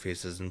drawing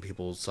faces and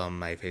people saw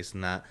my face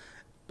in that,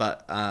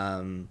 but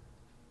Oh,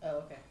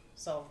 okay.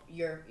 So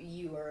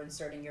you are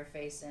inserting your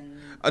face in.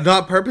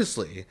 not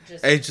purposely.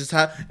 Just- I just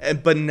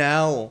have, but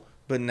now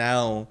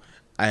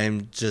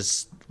I'm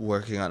just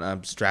working on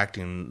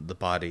abstracting the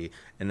body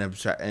and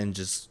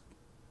just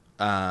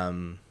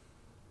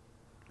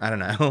I don't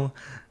know,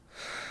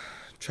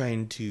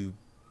 trying to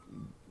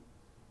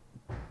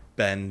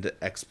bend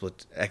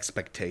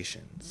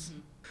expectations.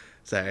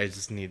 Sorry, I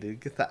just need to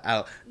get that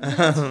out. No,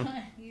 it's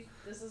fine.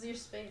 This is your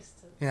space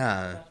to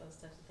Yeah. talk about those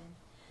types of things.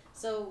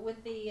 So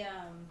with the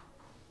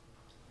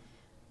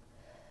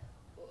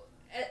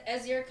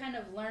as you're kind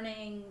of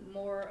learning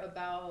more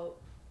about,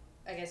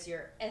 I guess,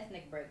 your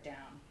ethnic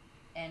breakdown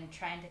and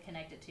trying to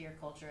connect it to your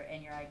culture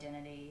and your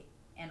identity,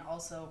 and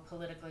also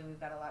politically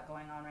we've got a lot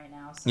going on right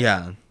now. So,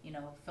 Yeah. you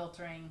know,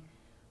 filtering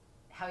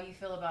how you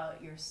feel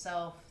about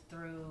yourself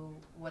through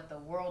what the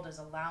world is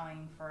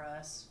allowing for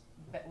us,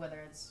 whether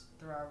it's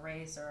through our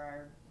race or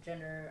our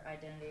gender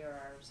identity or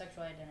our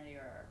sexual identity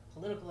or our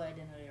political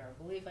identity or our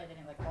belief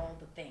identity, like all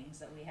the things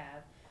that we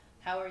have.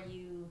 How are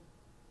you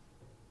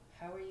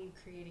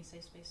creating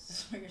safe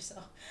spaces for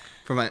yourself?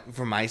 For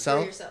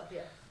myself? For yourself,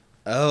 yeah.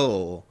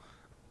 Oh.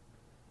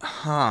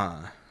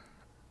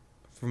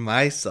 For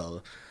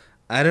myself.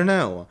 I don't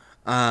know.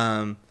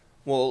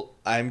 Well,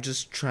 I'm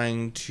just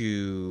trying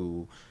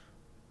to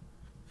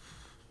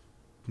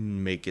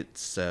make it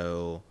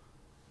so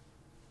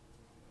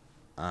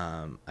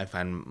I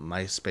find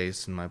my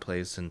space and my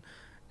place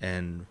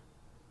and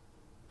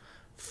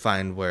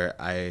find where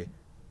I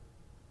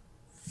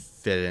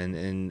fit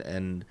in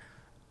and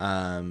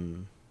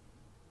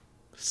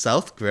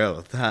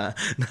self-growth. Do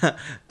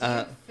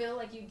you feel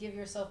like you give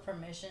yourself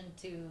permission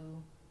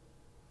to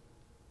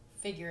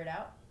figure it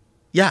out?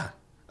 Yeah,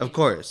 of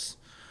course.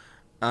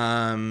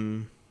 I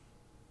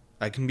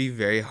can be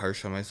very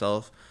harsh on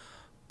myself,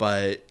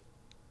 but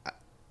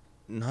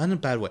not in a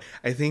bad way.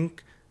 I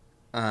think,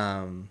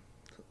 and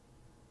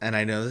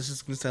I know this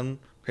is going to sound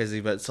crazy,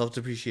 but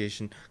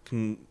self-depreciation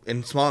can,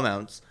 in small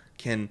amounts,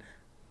 can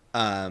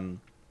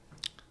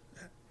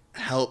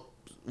help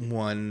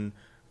one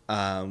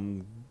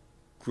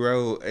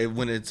grow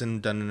when it's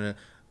done in a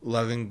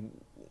loving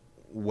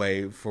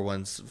way for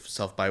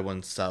oneself by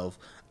oneself.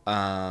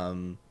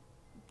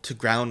 To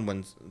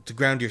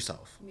ground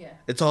yourself. Yeah.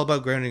 It's all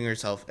about grounding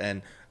yourself,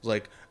 and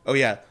like, oh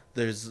yeah,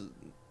 there's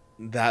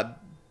that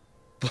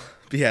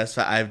BS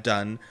that I've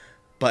done,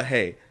 but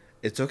hey,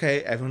 it's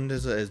okay. Everyone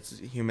is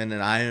human,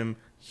 and I am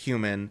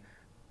human,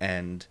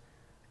 and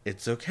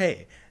it's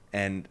okay.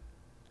 And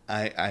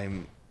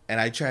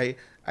I try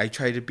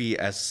to be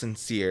as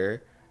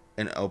sincere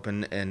and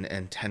open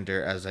and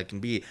tender as I can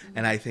be,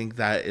 and I think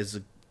that is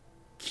a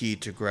key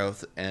to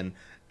growth and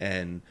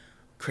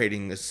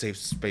creating a safe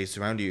space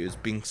around you is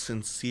being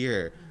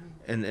sincere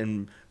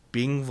and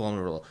being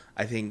vulnerable.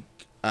 I think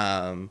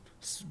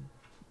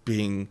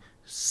being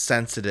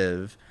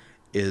sensitive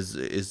is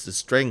the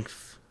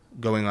strength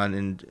going on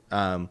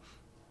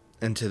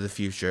into the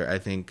future. I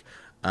think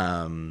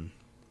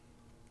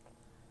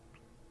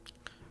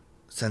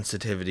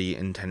sensitivity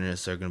and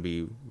tenderness are going to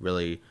be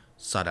really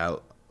sought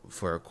out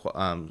for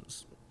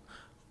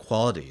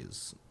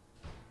qualities,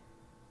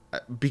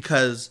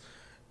 because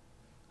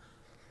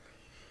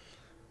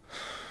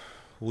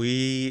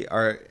we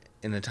are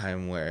in a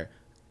time where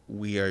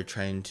we are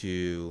trying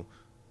to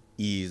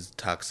ease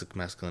toxic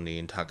masculinity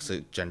and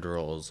toxic gender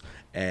roles,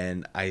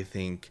 and I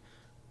think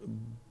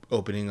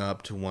opening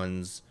up to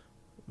one's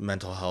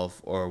mental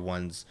health or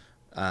one's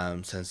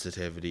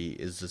sensitivity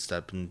is a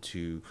step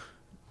into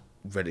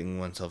ridding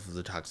oneself of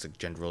the toxic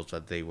gender roles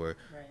that they were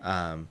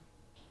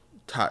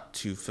taught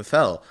to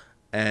fulfill,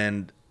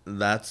 and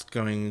that's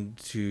going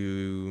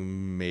to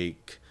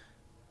make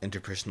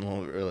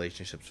interpersonal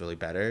relationships really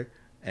better.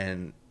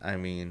 And I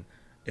mean,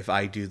 if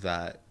I do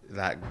that,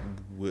 that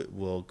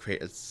will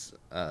create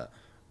a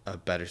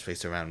better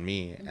space around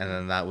me, and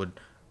then that would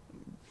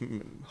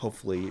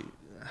hopefully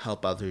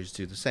help others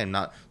do the same.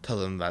 Not tell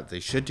them that they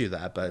should do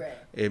that, but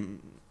right.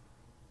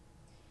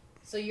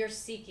 So you're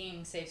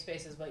seeking safe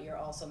spaces, but you're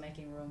also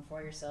making room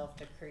for yourself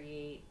to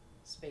create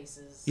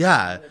spaces.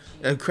 Yeah,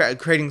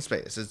 creating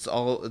space. It's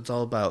all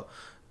about.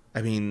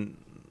 I mean,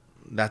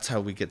 that's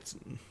how we get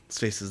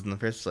spaces in the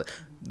first place.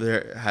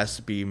 There has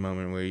to be a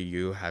moment where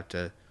you have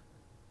to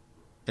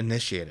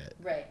initiate it.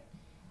 Right.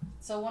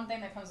 So one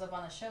thing that comes up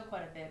on the show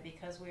quite a bit,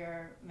 because we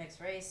are mixed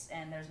race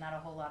and there's not a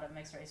whole lot of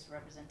mixed race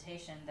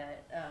representation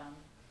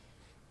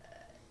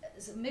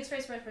mixed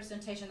race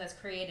representation that's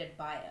created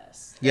by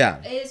us. Yeah.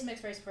 There is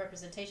mixed race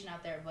representation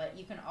out there, but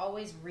you can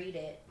always read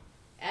it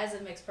as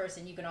a mixed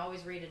person. You can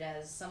always read it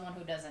as someone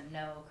who doesn't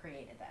know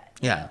created that.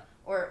 Yeah. Know?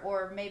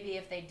 Or maybe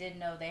if they did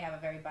know, they have a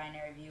very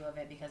binary view of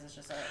it because it's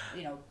just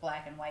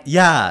black and white.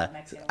 Yeah,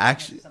 Mexican,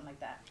 actually, something like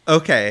that.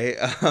 Okay,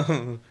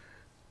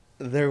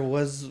 there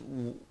was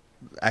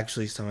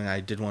actually something I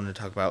did want to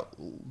talk about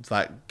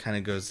that kind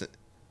of goes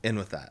in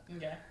with that.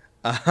 Okay.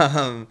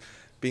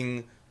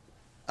 Being,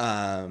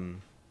 not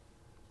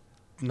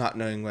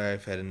knowing where I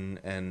fit in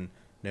and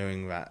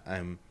knowing that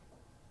I'm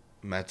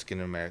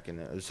Mexican American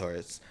of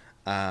sorts,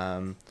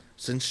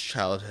 since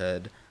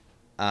childhood,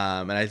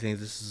 and I think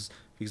this is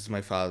because of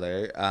my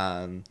father,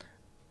 and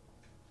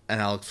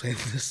I'll explain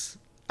this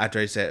after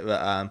I say it,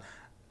 but,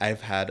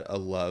 I've had a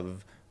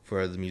love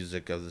for the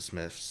music of the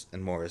Smiths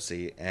and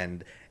Morrissey,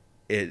 and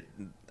it,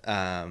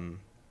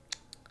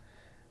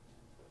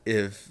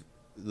 if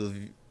the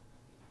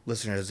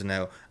listener doesn't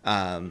know,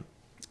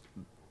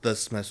 the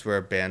Smiths were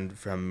a band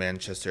from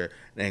Manchester,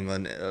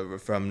 England,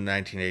 from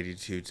 1982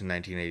 to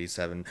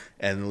 1987,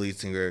 and the lead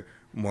singer,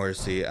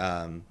 Morrissey,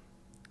 has,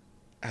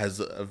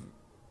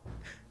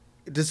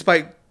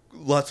 despite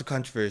lots of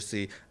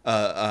controversy,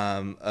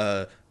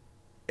 a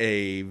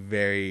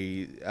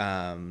very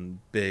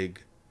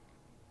big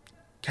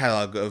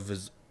catalog of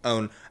his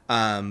own,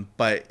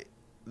 but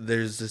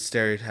there's this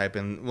stereotype,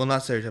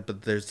 not stereotype,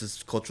 but there's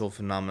this cultural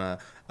phenomena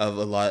of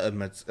a lot of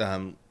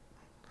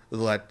the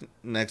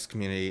Latinx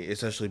community,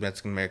 especially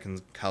Mexican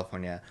Americans in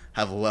California,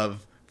 have a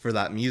love for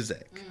that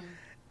music.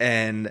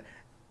 And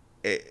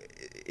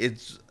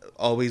it's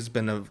always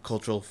been a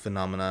cultural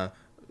phenomena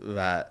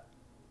that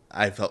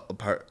I felt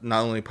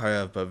not only part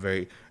of, but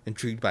very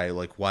intrigued by.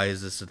 Like, why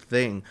is this a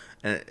thing?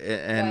 And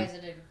why is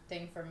it a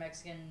thing for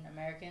Mexican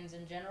Americans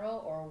in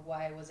general, or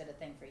why was it a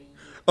thing for you?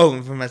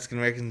 Oh, for Mexican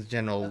Americans in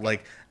general, Okay.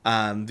 Like,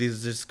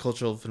 these just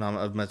cultural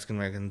phenomena of Mexican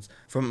Americans,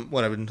 from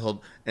what I've been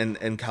told,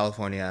 in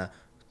California,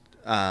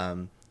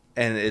 and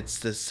it's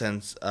this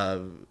sense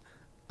of,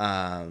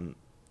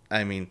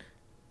 I mean,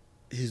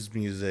 his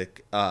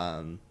music,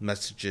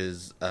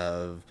 messages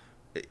of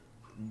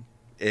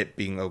it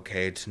being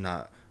okay to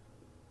not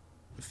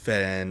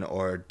fit in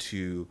or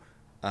to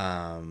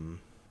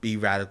be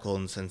radical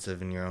and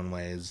sensitive in your own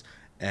ways,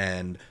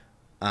 and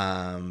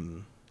I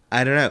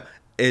don't know,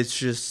 it's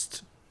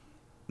just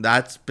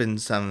that's been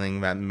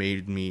something that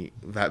made me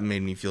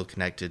feel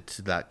connected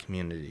to that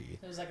community.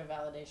 It was like a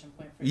validation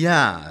point for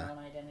Yeah. you, your own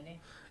identity.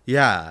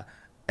 Yeah,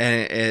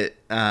 and it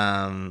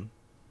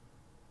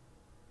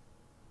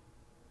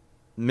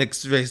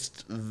mixed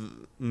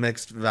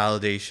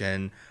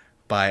validation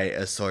by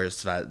a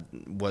source that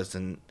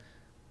wasn't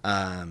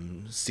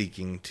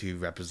seeking to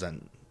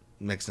represent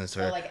mixedness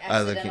or like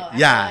other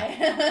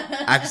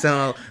accidental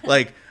accidental,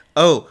 like,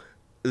 oh,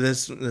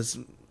 this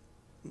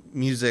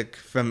music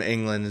from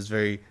England is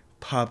very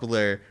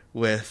popular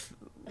with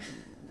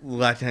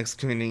Latinx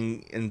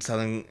community in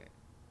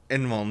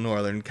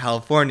Northern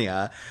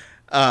California.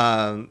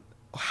 How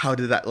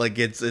did that, like,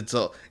 it's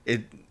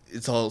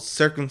all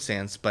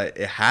circumstance, but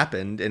it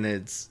happened and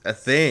it's a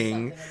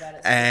thing,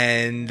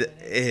 and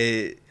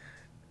it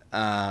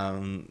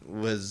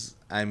was,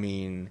 I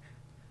mean,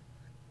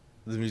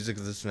 the music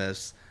of the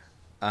Smiths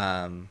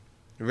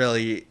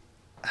really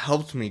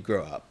helped me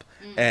grow up.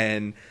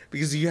 And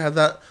because you have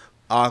that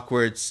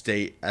awkward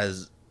state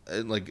as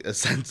like a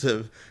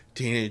sensitive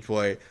teenage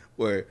boy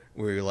where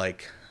you're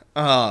like,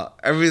 oh,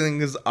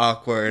 everything is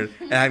awkward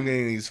and I'm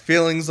getting these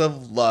feelings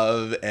of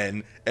love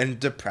and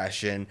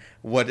depression,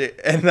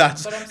 and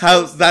that's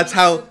how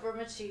super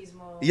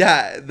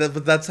machismo.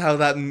 but that's how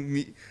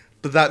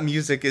but that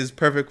music is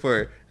perfect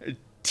for a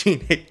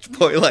teenage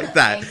boy like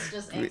that.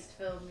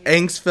 Angst-filled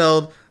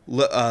music.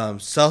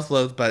 Angst-filled,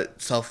 self-loathed,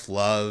 but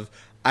self-love.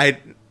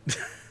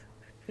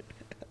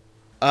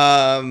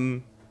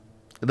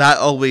 That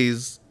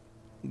always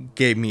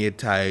gave me a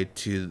tie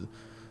to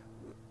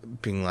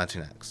being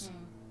Latinx.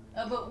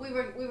 But we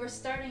were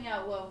starting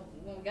out, well,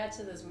 when we got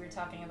to this, we were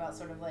talking about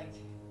sort of like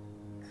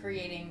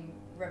creating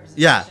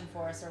representation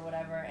for us or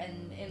whatever,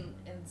 and in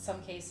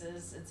some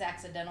cases it's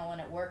accidental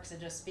and it works. It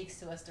just speaks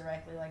to us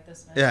directly, like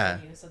this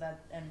Smiths do, so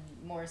that, and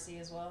Morrissey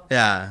as well.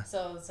 Yeah.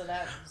 So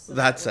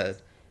that said,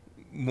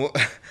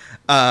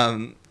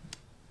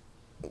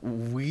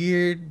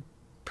 weird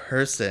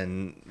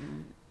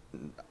person,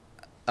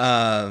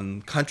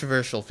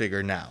 controversial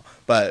figure now,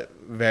 but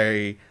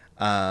very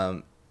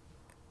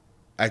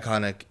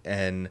iconic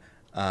and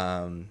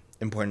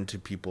important to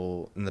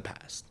people in the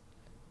past.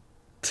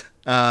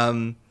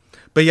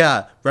 But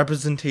yeah,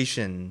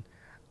 representation,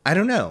 I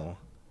don't know.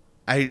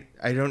 I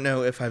don't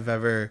know if I've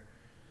ever...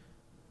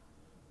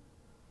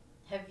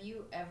 Have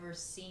you ever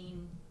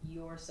seen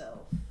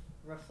yourself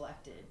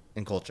reflected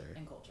in culture?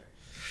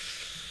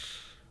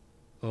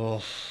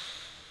 Oh.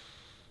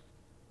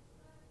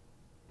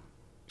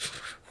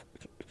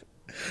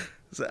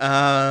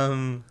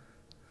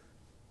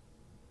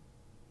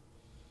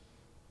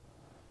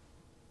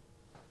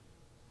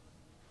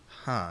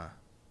 Huh.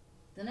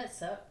 Doesn't it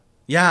suck?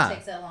 Yeah. It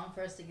takes that long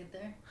for us to get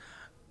there.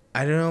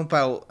 I don't know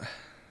about...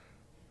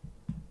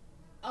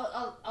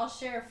 I'll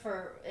share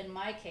in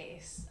my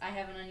case, I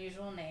have an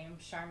unusual name,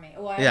 Charmaine.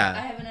 Well, I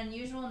have an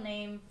unusual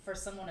name for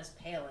someone as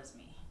pale as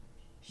me.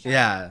 Charmaine.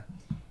 Yeah.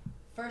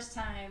 first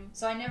time.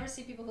 So I never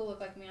see people who look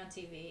like me on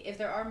TV. If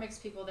there are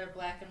mixed people, they're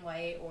black and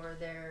white, or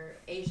they're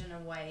Asian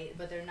and white,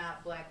 but they're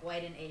not black,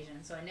 white, and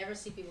Asian. So I never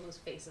see people whose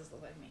faces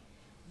look like me.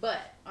 But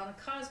on the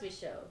Cosby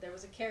Show, there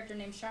was a character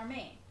named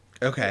Charmaine.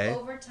 Okay. Who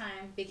over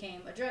time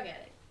became a drug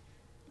addict.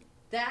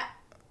 That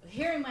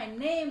hearing my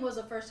name was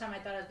the first time I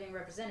thought I was being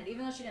represented.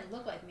 Even though she didn't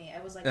look like me,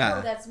 I was like,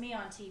 "Oh, that's me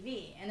on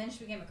TV." And then she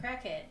became a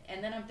crackhead,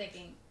 and then I'm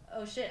thinking,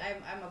 "Oh shit,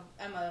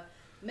 I'm a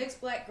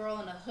mixed black girl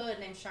in a hood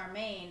named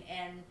Charmaine,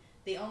 and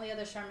the only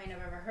other Charmaine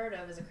I've ever heard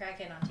of is a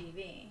crackhead on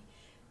TV."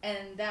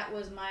 And that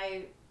was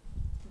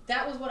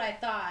what I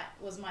thought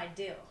was my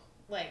deal.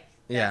 Like,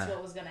 that's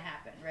what was gonna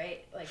happen,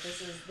 right? Like,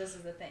 this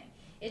is the thing.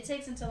 It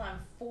takes until I'm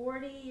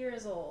 40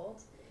 years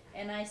old,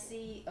 and I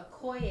see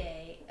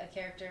Okoye, a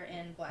character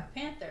in Black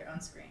Panther,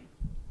 on screen.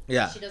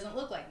 Yeah. She doesn't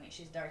look like me.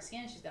 She's dark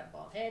skinned, she's got a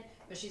bald head,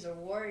 but she's a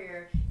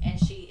warrior, and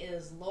she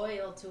is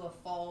loyal to a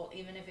fault,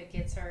 even if it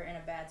gets her in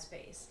a bad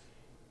space.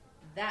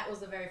 That was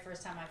the very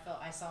first time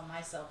I saw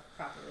myself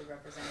properly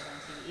represented on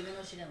TV, even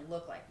though she didn't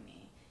look like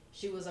me.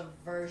 She was a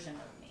version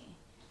of me.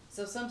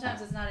 So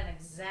sometimes it's not an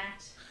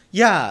exact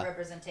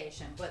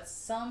representation, but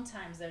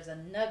sometimes there's a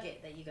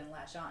nugget that you can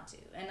latch onto.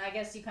 And I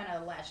guess you kind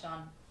of latched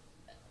on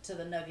to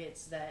the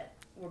nuggets that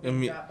were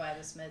being dropped by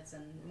the Smiths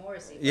and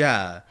Morrissey.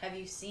 Yeah. Have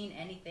you seen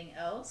anything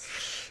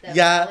else that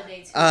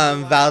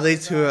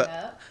validates who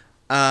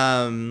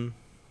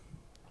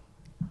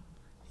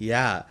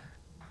yeah.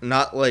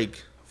 Not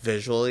like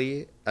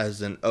visually,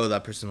 as in, oh,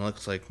 that person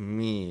looks like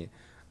me.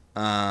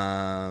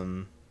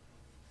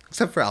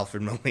 Except for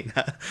Alfred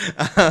Molina.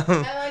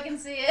 I can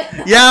see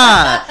it.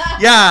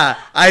 yeah.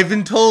 I've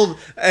been told,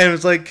 and it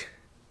was like,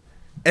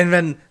 and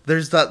then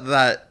there's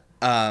that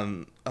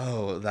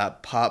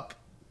pop,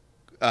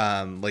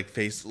 like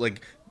face,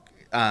 like,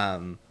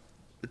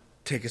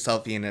 take a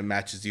selfie and it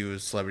matches you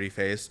with celebrity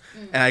face.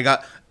 Mm. And I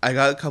got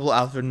a couple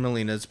Alfred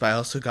Molinas, but I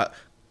also got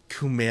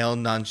Kumail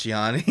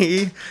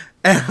Nanjiani,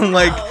 and I'm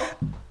like,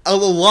 a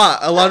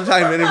lot of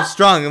time, and it was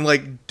strong. I'm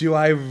like, do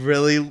I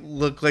really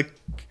look like?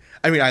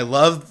 I mean, I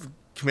love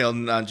Kumail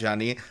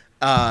Nanjiani,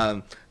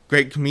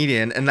 great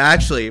comedian, and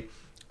actually,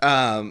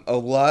 a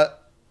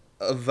lot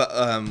of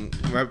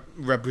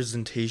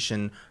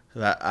representation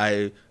that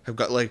I have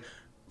got, like,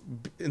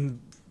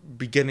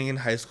 beginning in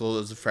high school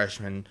as a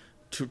freshman,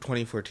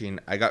 2014,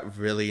 I got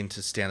really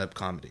into stand-up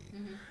comedy.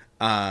 Mm-hmm.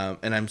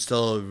 And I'm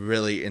still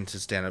really into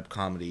stand-up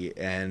comedy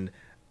and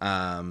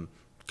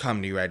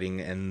comedy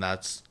writing, and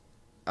that's,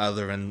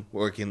 other than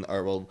working in the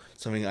art world,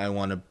 something I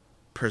want to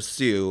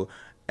pursue.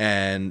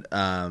 And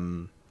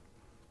I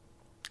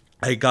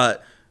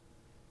got,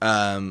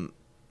 I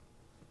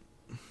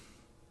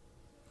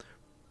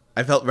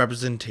felt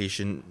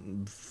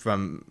representation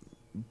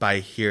by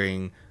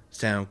hearing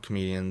stand-up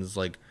comedians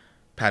like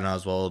Patton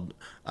Oswalt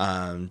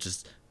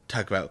just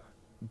talk about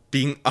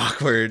being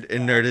awkward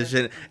and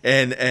nerdish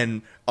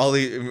and all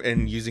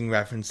and using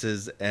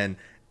references, and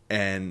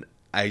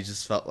I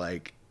just felt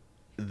like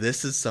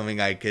this is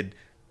something I could.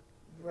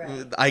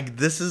 Right.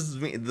 This is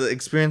me, the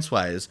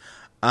experience-wise.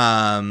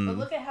 But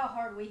look at how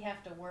hard we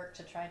have to work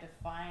to try to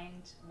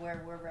find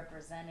where we're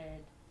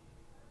represented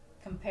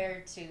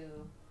compared to...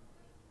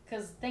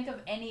 Because think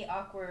of any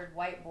awkward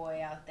white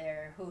boy out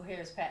there who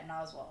hears Patton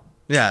Oswalt.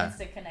 Yeah.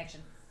 Instant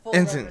connection. Full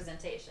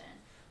representation.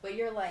 But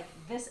you're like,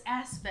 this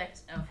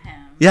aspect of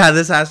him... Yeah,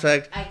 this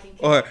aspect. I can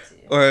connect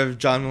to. Or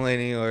John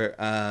Mulaney, or...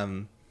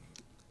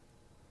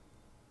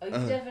 you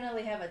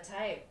definitely have a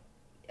type.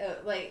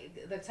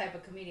 Like the type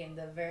of comedian,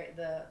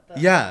 the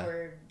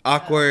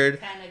awkward,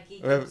 kind of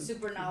geeky,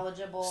 super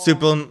knowledgeable.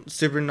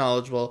 Super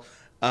knowledgeable.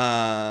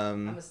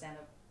 I'm a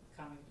stand-up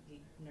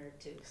comedy nerd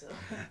too, so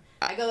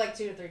I go like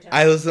 2 to 3 times.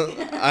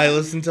 I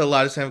listen to a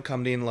lot of stand-up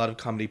comedy and a lot of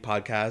comedy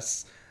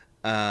podcasts,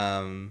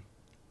 and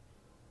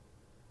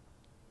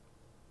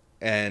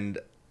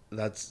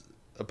that's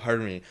a part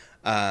of me.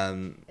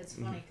 It's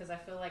funny because I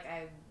feel like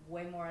I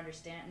way more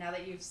understand now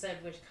that you've said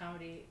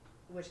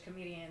which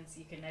comedians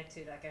you connect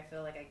to. Like, I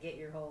feel like I get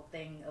your whole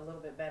thing a little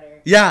bit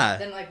better. Yeah.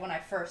 Than like when I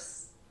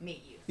first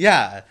meet you.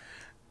 Yeah.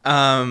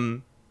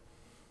 No,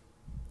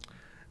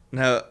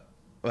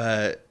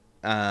 but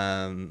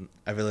I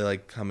really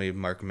like comedy,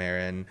 Mark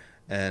Maron,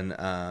 and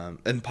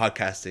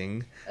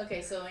podcasting.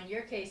 Okay, so in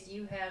your case,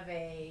 you have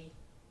a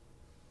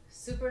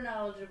super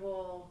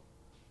knowledgeable,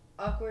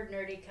 awkward,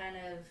 nerdy kind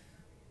of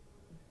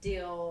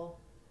deal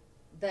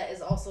that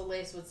is also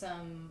laced with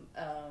some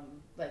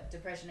like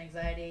depression,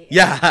 anxiety.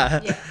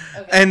 Yeah.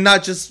 Okay. And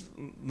not just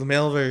the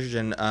male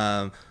version.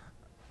 I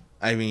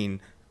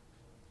mean,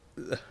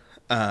 no,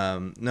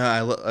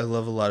 I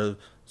love a lot of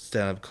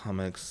stand-up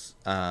comics.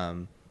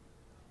 Oh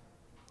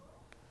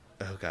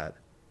God,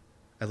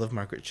 I love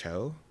Margaret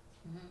Cho.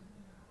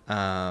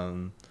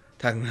 Mm-hmm.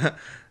 Talking about,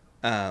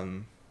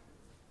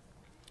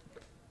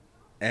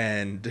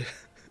 and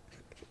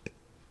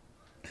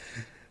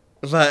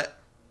but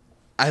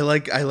I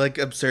like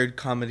absurd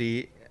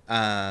comedy.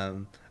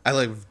 I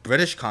like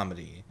British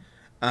comedy,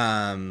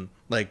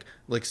 like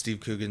Steve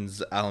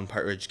Coogan's Alan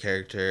Partridge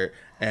character,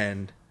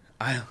 and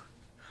I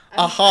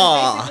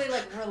I'm basically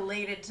like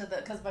related to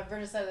because my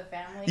British side of the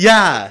family.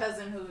 Yeah. My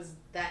cousin who's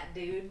that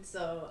dude,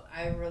 so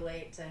I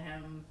relate to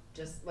him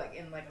just like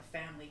in like a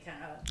family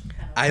kind of.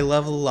 I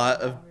love a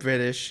lot of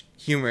British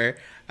humor.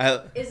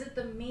 Is it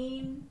the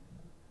mean,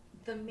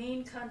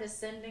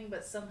 condescending,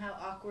 but somehow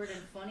awkward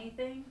and funny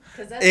thing?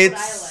 Because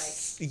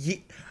that's what I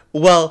like.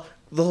 Well,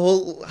 the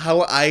whole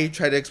how I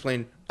try to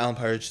explain Alan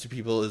Partridge to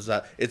people is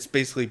that it's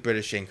basically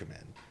British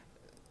Anchorman.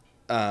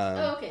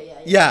 Okay, yeah.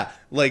 Yeah,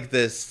 like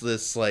this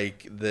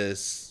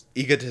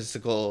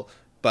egotistical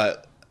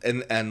but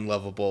and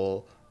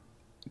lovable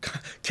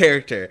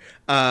character.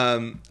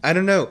 I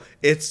don't know.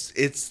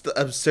 It's the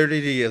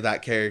absurdity of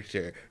that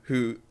character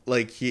who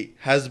like he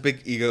has a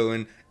big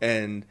ego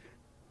and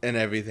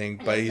everything,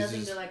 but he's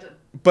nothing just,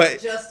 to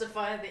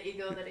justify the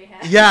ego that he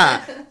has.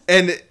 Yeah,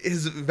 and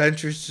his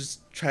adventures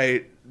just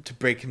try to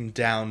break him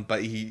down,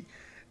 but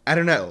I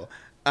don't know.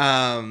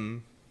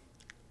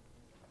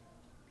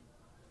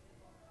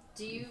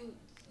 Do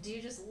you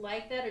just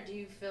like that, or do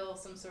you feel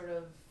some sort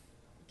of?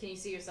 Can you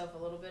see yourself a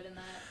little bit in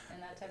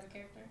that type of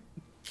character?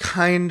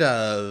 Kind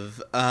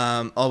of.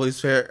 Always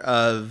fair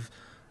of.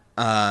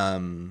 I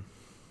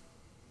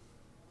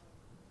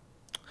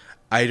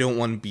don't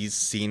want to be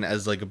seen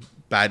as like a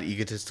bad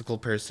egotistical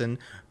person,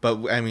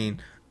 but I mean,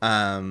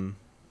 the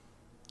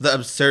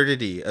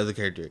absurdity of the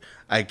character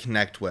I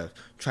connect with,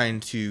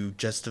 trying to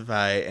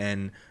justify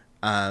and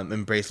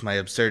embrace my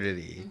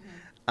absurdity.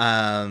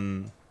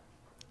 Mm-hmm.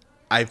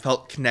 I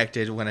felt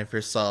connected when I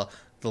first saw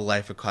The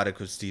Life Aquatic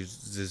with Steve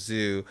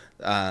Zissou,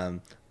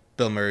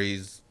 Bill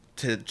Murray's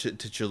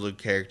titular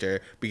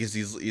character, because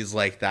he's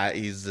like that.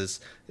 He's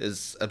this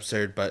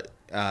absurd but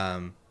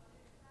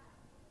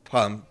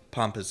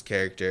pompous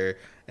character,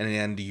 and in the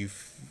end you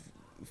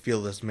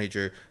feel this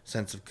major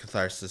sense of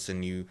catharsis,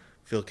 and you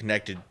feel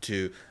connected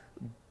to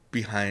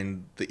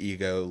behind the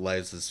ego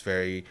lies this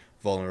very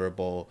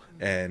vulnerable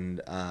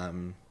and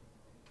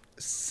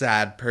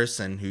sad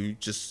person who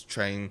just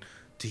trying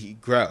to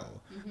grow.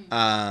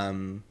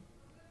 Mm-hmm.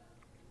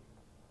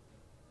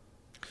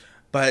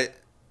 But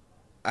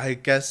I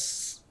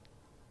guess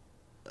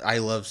I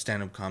love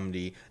stand-up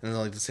comedy, and I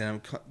like the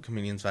stand-up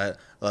comedians that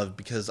I love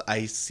because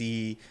I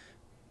see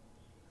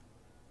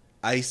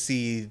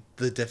the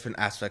different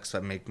aspects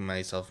that make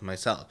myself.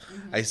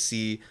 Mm-hmm. I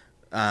see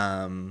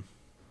the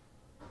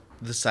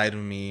side of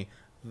me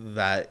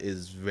that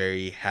is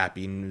very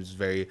happy and is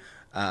very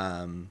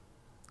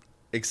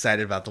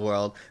excited about the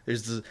world.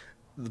 There's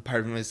the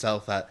part of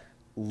myself that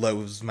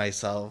loathes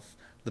myself.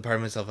 The part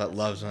of myself that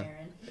loves me.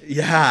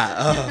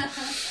 Yeah.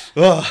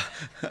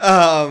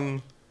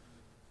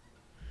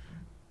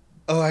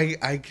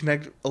 I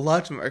connect a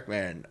lot to Marc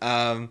Maron.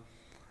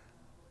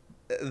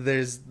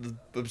 There's the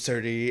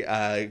absurdity.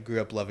 I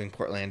grew up loving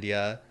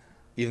Portlandia,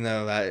 even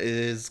though that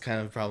is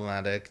kind of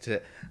problematic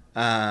to.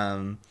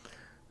 But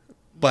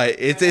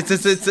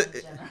it's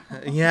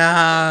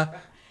yeah.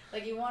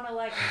 Like you want to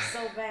like him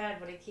so bad,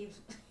 but he keeps.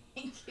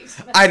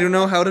 I don't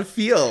know how to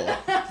feel.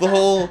 The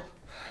whole. I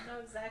know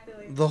exactly.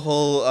 Like the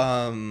whole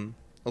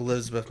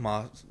Elizabeth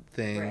Moss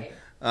thing.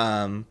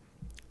 Right.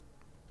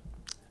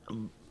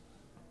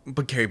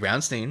 But Carrie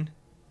Brownstein,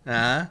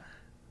 I'm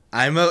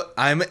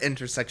an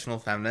intersectional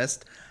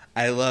feminist.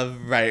 I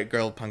love Riot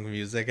Girl punk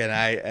music, and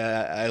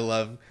I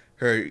love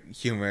her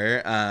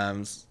humor. I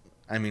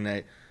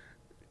mean,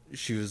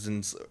 she was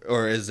in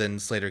or is in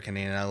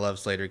Sleater-Kinney, and I love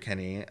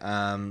Sleater-Kinney.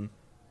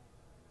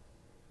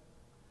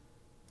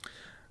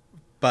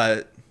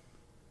 But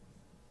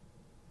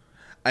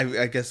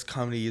I guess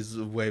comedy is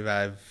the way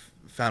that I've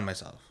found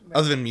myself, right.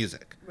 Other than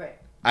music. Right.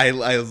 I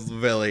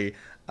really,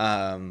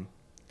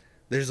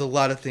 there's a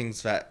lot of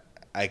things that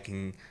I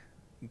can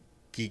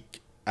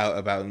geek out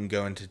about and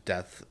go into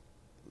depth.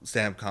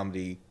 Stand-up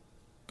comedy,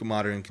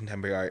 modern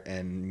contemporary art,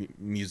 and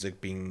music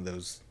being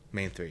those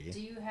main three.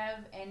 Do you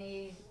have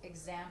any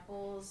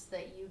examples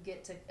that you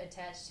get to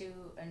attach to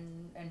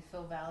and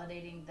feel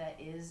validating that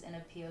is in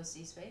a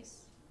POC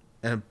space?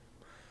 In a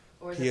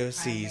or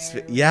POC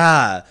space?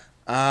 Yeah.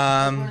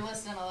 We're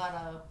listing a lot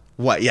of...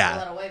 What? Yeah. A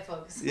lot of white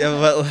folks. Yeah,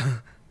 but...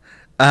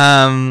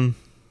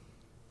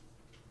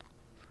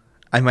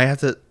 I might have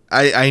to...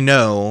 I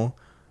know.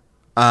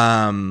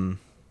 Like,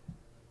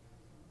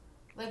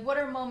 what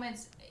are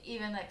moments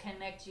even that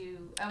connect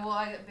you... Well,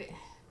 I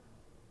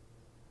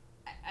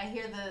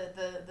hear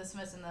the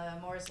Smiths and the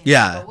Morrissey.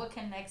 Yeah. But what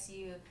connects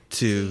you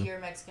to your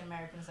Mexican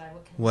American side?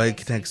 What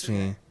connects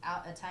me?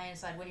 Italian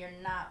side when you're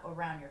not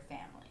around your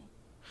family.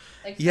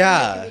 Like,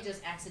 yeah. It can be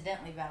just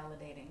accidentally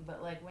validating,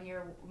 but like when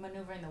you're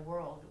maneuvering the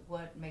world,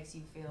 what makes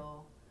you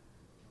feel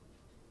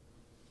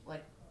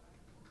like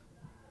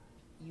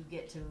you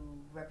get to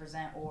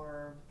represent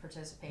or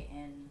participate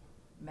in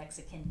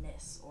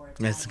Mexicanness or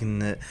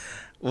Italian-ness?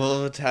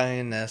 Well,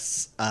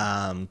 Italianness,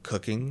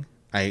 cooking.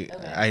 I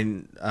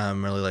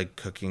really like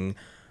cooking,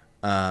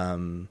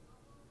 and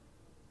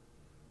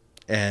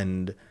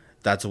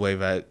that's a way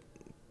that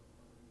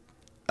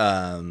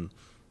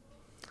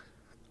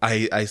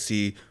I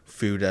see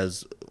food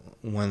as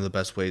one of the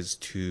best ways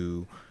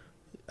to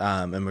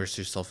immerse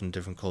yourself in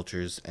different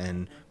cultures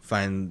and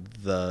find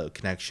the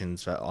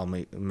connections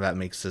that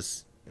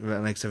makes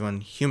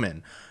everyone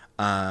human.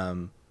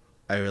 I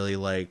really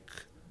like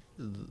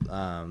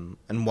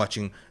and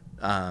watching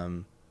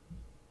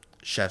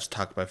chefs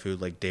talk about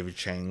food, like David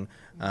Chang.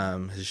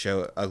 His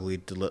show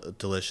Ugly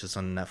Delicious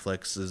on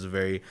Netflix is a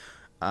very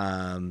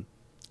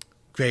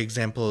great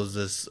example of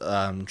this,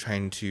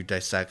 trying to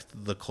dissect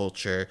the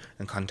culture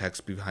and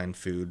context behind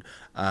food,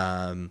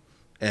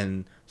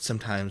 and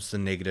sometimes the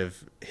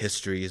negative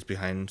histories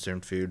behind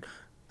certain food.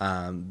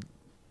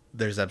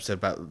 There's an episode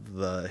about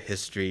the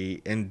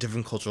history and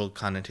different cultural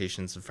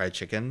connotations of fried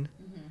chicken.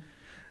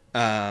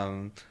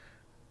 I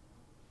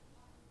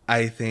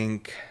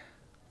think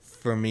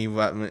for me,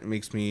 what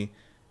makes me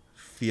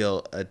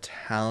feel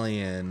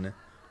Italian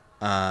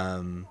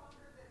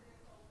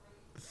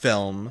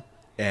film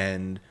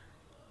and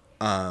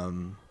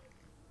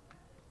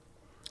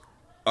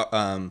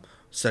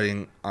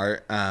studying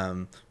art,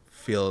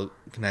 feel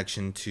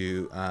connection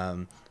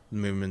to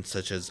movements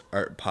such as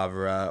Art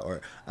Povera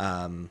or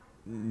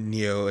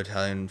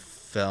neo-Italian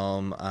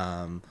film,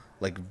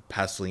 like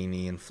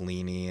Pasolini and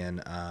Fellini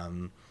and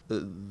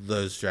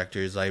those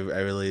directors. I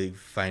really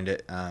find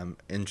it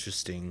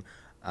interesting.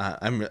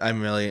 I'm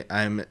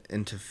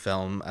into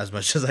film as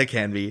much as I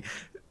can be.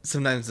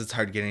 Sometimes it's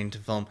hard getting into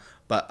film,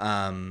 but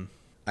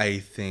I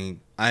think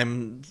I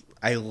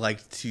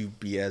like to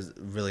be as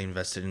really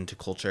invested into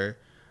culture,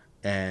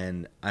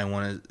 and I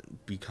want to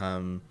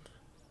become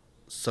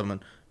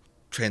someone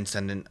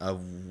transcendent of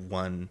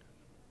one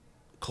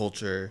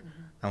culture.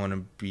 I want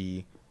to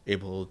be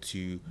able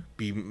to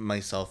be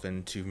myself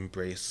and to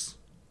embrace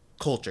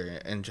culture.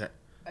 Are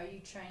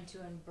you trying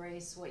to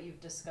embrace what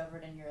you've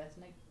discovered in your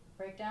ethnic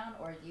breakdown,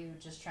 or are you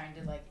just trying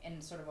to, like, in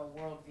sort of a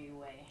worldview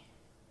way,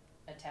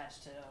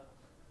 attach to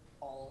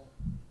all?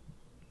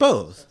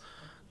 Both.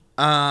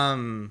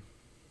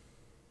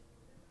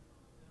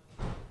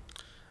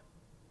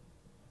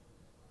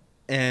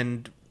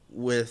 And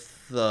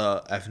with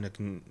the ethnic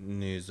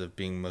news of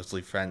being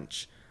mostly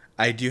French,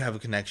 I do have a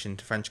connection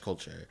to French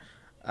culture.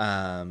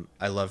 I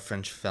love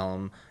French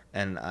film,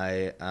 and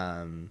I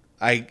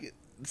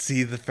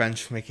see the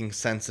French making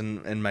sense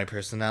in my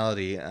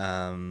personality. Is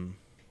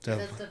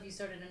that stuff you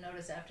started to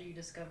notice after you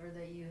discovered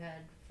that you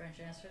had French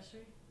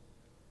ancestry?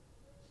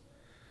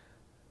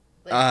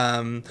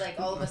 Like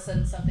all of a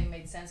sudden something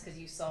made sense because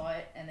you saw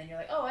it, and then you're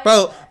like, oh, I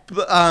know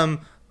that.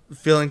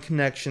 Feeling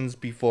connections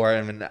before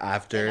and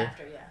after. And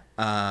after,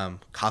 yeah.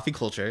 Coffee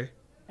culture.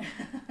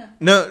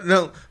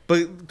 No,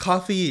 but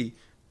coffee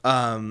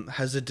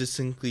has a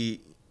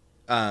distinctly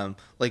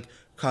like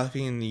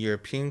coffee in the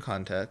European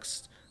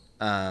context.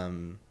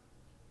 That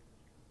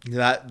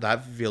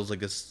feels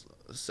like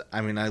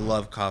I mean, I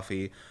love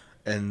coffee,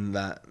 and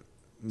that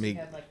you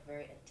have like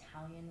very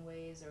Italian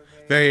ways or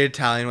very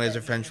Italian ways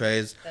or French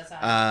ways. That's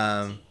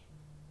how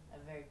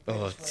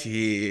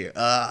tea.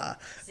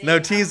 See, No,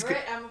 tea's good.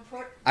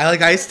 I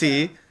like iced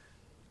tea.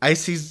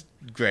 Iced tea's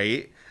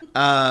great.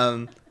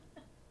 I'm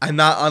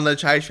not on the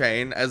chai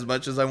train as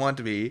much as I want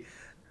to be.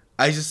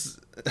 I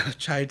just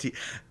chai tea.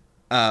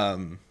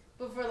 But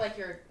for like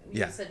you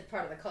said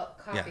part of the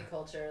coffee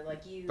culture,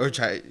 like you or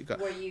chai,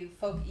 where you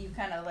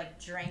kind of like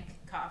drank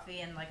coffee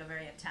in like a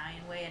very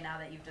Italian way, and now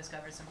that you've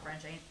discovered some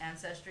French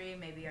ancestry,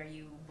 maybe are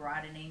you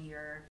broadening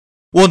your?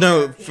 Well,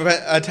 no,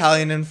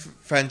 Italian and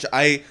French.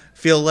 I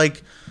feel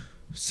like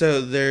so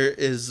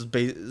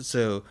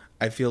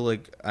I feel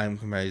like I'm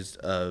comprised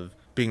of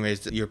being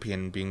raised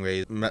European, being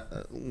raised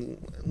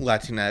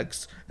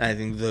Latinx, and I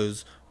think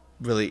those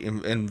really,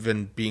 and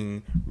then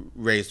being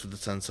raised with a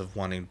sense of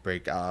wanting to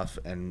break off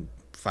and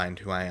find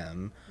who I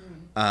am.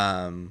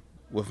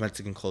 With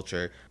Mexican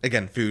culture,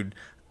 again, food.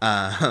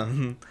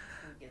 Food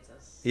gets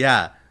us.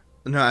 Yeah,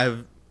 no, I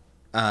have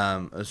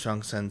a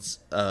strong sense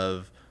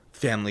of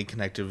family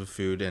connected with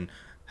food and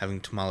having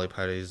tamale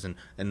parties and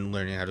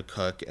learning how to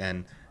cook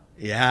and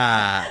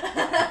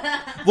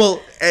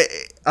well,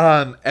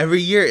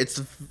 every year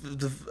it's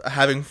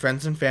having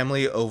friends and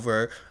family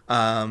over,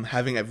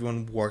 having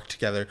everyone work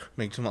together,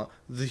 make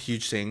the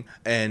huge thing,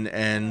 and like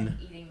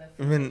eating the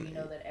food, you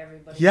know that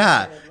everybody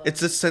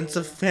it's a sense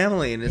of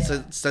family, and it's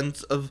a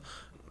sense of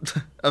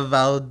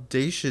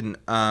validation.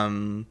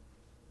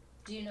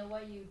 Do you know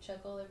why you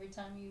chuckle every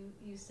time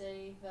you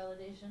say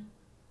validation?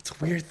 It's a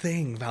weird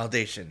thing,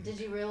 validation. Did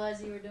you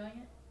realize you were doing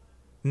it?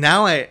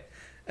 Now I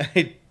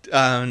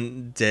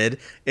did.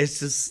 It's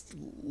just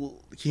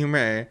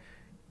humor,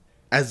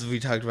 as we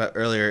talked about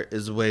earlier,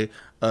 is a way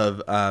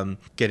of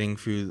getting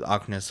through the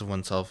awkwardness of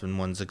oneself and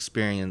one's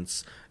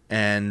experience.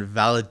 And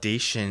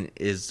validation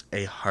is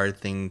a hard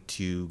thing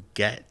to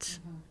get.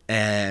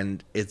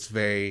 And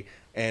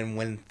and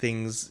when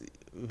things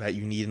that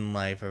you need in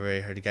life are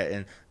very hard to get,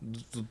 and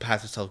the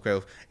path of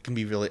self-growth, it can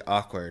be really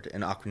awkward,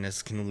 and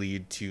awkwardness can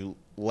lead to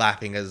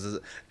laughing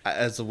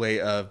as a way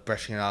of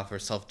brushing it off, or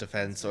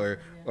self-defense, or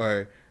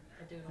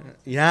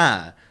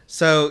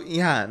so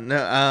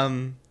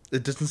no,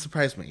 it doesn't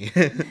surprise me.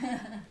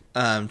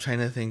 I'm trying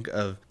to think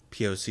of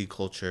POC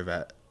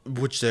culture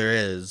which there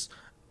is,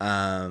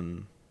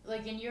 like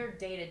like in your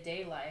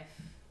day-to-day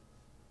life,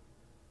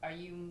 are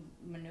you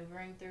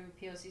maneuvering through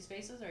POC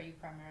spaces, or are you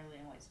primarily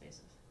in white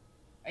spaces?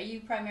 Are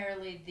you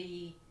primarily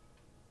the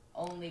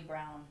only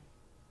brown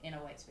in a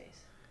white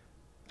space?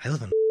 I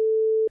live in.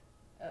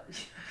 Oh,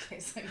 okay,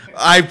 so you're...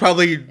 I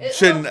probably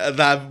shouldn't.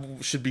 That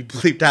should be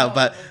bleeped out,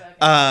 No,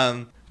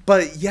 okay.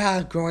 But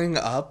yeah, growing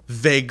up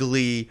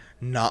vaguely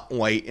not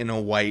white in a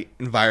white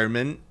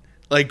environment,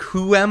 like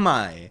who am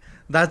I?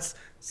 That's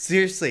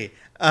seriously.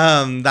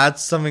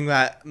 That's something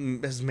that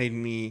has made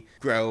me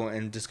grow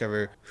and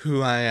discover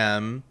who I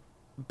am.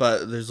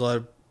 But there's a lot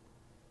of,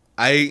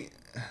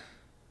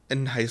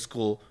 in high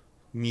school,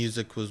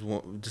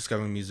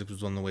 discovering music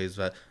was one of the ways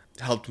that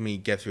helped me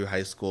get through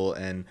high school,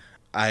 and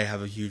I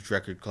have a huge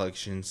record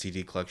collection,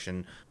 CD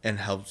collection, and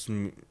helps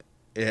me.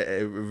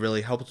 It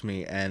really helped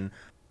me, and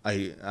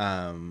a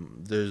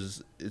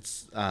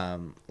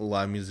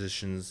lot of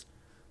musicians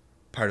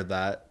part of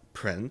that.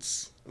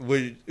 Prince,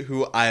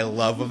 who I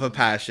love with a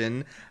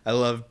passion. I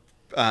love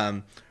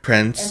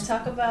Prince. And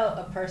talk about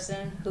a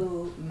person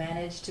who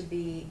managed to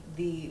be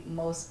the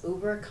most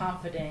uber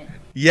confident.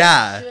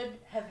 Yeah. Should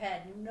have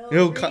had no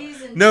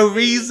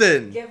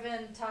reason.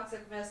 Given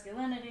toxic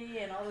masculinity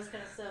and all this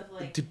kind of stuff,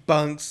 like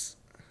debunks.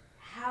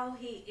 How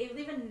he,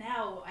 even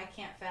now, I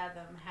can't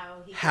fathom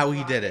how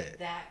he did it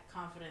that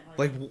confidently.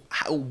 Like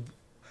how.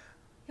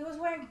 He was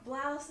wearing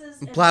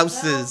blouses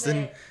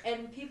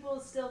and people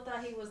still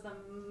thought he was the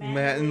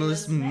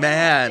manliest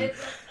man.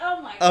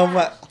 Oh my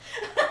gosh.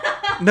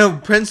 No,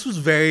 Prince was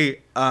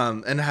very,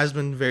 and has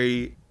been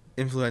very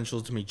influential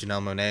to me,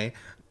 Janelle Monáe.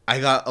 I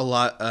got a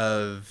lot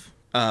of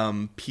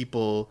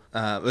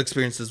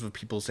experiences with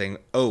people saying,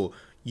 oh,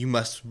 you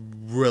must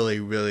really,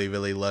 really,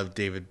 really love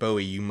David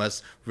Bowie. You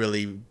must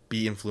really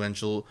be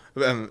influenced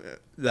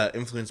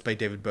by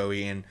David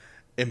Bowie and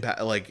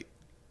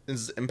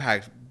his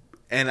impact.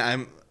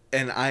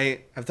 And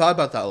I have thought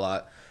about that a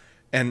lot.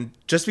 And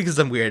just because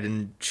I'm weird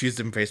and choose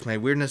to embrace my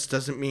weirdness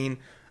doesn't mean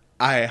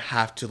I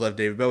have to love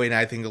David Bowie. And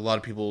I think a lot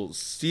of people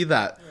see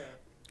that. Right.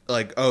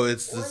 Like, oh,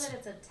 it's this... Or that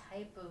it's a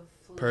type of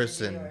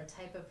fluidity or a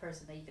type of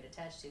person that you could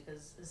attach to.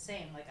 Because the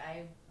same, like,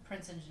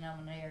 Prince and Janelle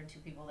Monáe are two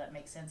people that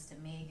make sense to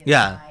me, given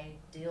my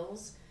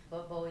deals.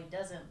 But Bowie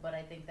doesn't. But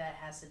I think that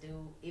has to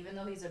do... Even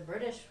though he's a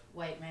British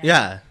white man...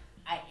 Yeah.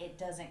 It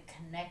doesn't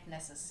connect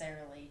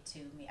necessarily to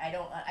me.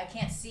 I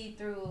can't see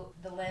through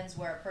the lens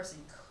where a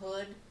person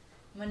could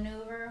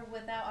maneuver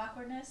without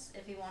awkwardness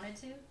if he wanted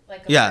to,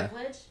 like a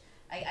privilege.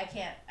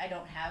 I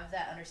don't have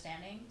that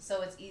understanding,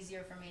 so it's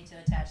easier for me to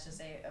attach to,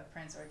 say, a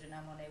Prince or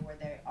Janelle Monáe where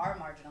they are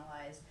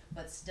marginalized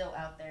but still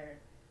out there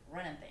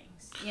running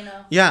things, you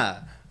know? Yeah.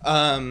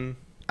 And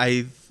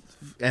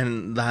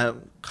that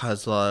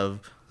caused a lot of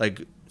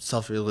like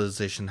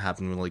self-realization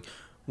happening. Like,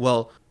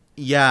 well,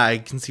 yeah, I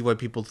can see why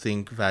people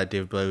think that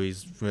David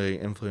Bowie's really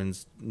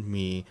influenced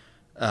me.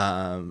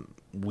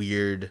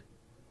 Weird,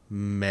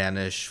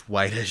 mannish,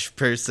 whitish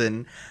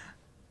person.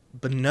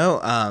 But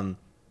no,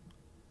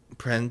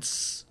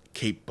 Prince,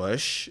 Kate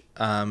Bush,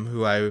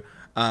 who I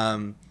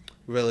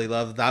really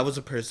love. That was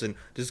a person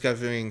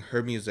discovering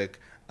her music.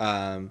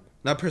 Not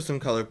person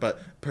of color,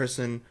 but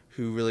person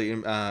who really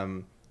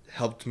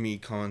helped me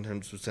come on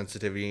terms with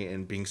sensitivity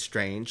and being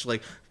strange.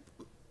 Like,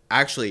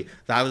 actually,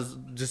 that was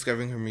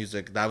discovering her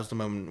music. That was the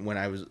moment when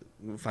I was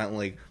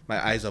finally, like, my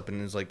eyes opened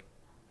and was like,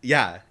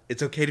 yeah,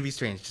 it's okay to be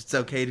strange. It's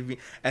okay to be,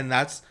 and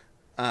that's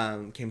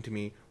came to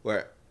me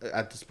where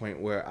at this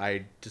point where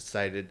I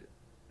decided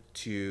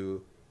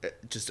to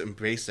just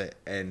embrace it.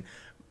 And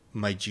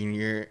my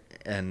junior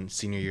and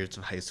senior years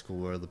of high school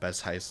were the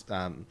best high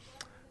school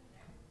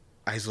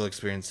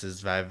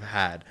experiences that I've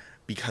had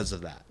because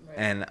of that. Right.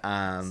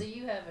 And so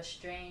you have a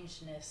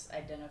strangeness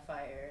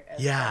identifier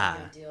as part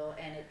of your deal,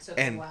 and it took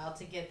a while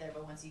to get there,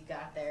 but once you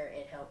got there,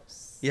 it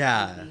helps you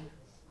be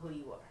who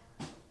you are.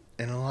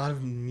 And a lot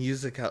of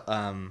music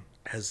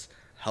has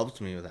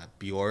helped me with that.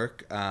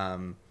 Bjork, a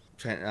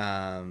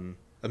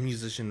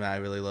musician that I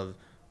really love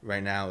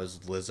right now is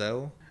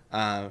Lizzo.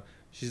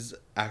 She's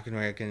African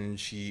American and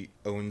she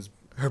owns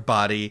her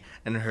body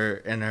and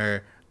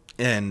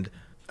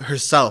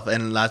herself,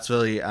 and that's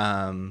really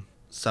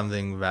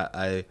something that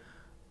I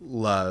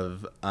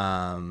love.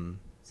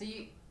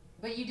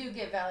 But you do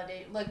get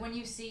validated, like when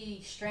you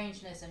see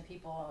strangeness in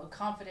people,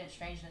 confident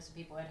strangeness in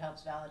people, it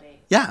helps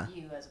validate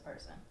you as a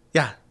person.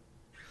 Yeah.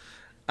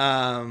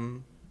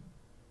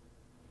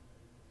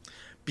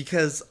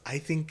 Because I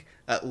think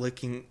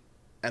looking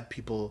at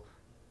people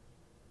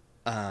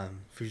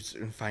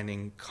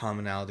finding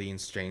commonality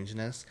and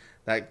strangeness,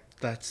 that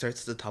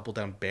starts to topple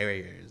down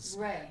barriers,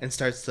 right? And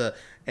starts to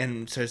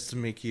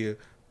make you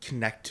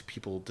connect to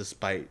people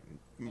despite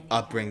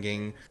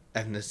upbringing,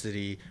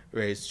 ethnicity,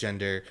 race,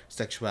 gender,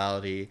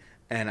 sexuality,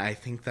 and I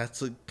think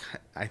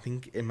I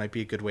think it might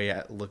be a good way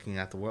at looking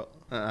at the world.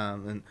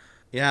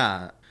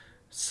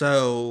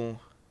 So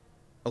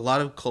a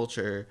lot of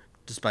culture,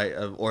 despite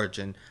of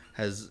origin,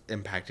 has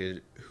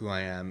impacted who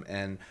I am,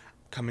 and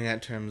coming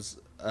at terms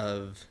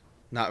of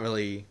not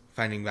really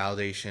finding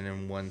validation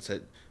in one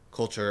set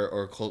culture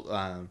or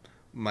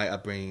my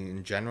upbringing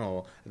in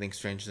general, I think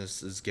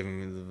strangeness is giving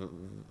me the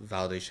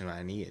validation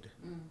I need.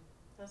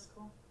 That's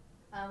cool.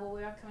 Well,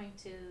 we are coming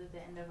to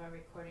the end of our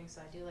recording,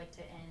 so I do like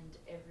to end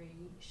every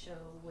show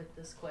with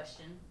this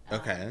question.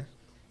 Okay.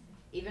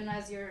 Even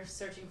as you're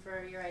searching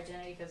for your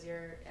identity, because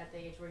you're at the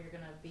age where you're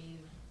going to be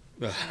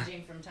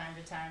changing from time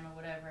to time or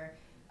whatever,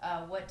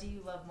 what do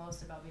you love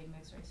most about being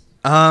mixed race?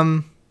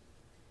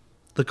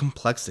 The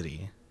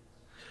complexity.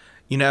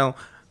 You know,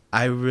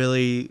 I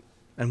really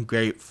am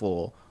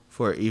grateful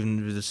for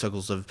even the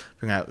struggles of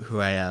figuring out who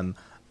I am.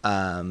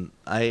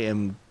 I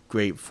am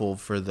grateful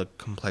for the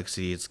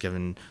complexity it's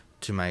given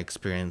to my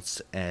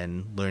experience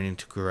and learning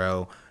to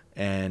grow.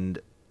 And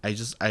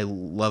I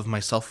love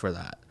myself for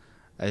that.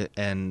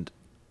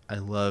 I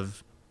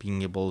love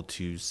being able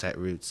to set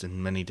roots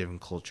in many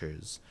different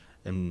cultures,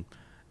 and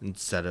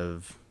instead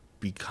of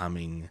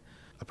becoming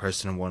a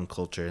person in one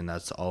culture and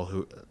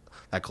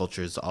that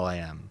culture is all I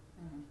am.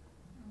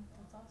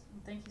 That's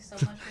awesome. Thank you so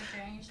much for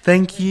sharing.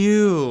 Thank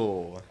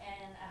you.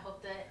 And I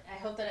hope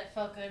that it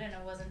felt good and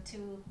it wasn't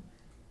too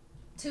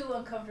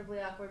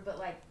uncomfortably awkward, but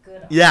like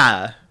good.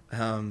 Yeah.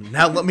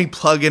 Now let me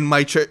plug in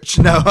my church.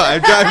 No,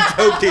 I'm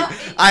joking.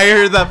 I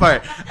heard that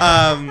part.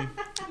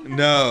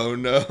 No,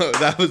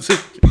 that was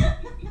it.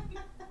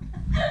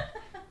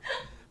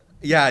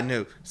 Yeah,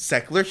 no.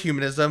 Secular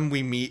humanism,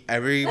 we meet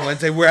every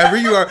Wednesday. Wherever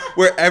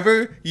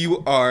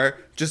you are,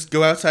 just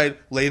go outside,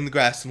 lay in the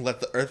grass, and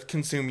let the earth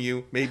consume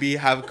you. Maybe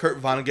have a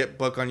Kurt Vonnegut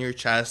book on your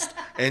chest,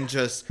 and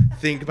just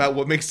think about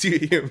what makes you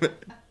human.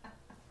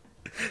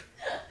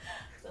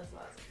 That's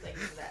awesome. Thank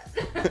you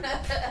for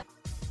that.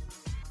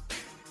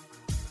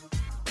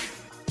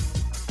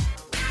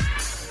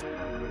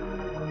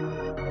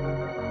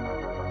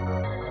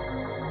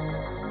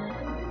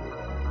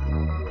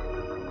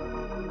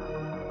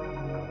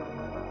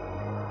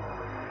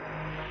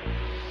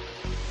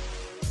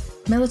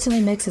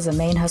 Militantly Mixed is a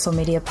Main Hustle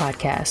Media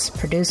podcast,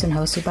 produced and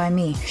hosted by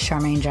me,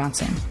 Charmaine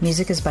Johnson.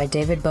 Music is by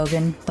David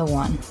Bogan, The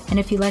One. And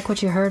if you like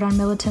what you heard on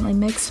Militantly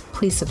Mixed,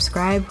 please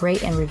subscribe,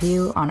 rate, and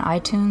review on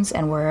iTunes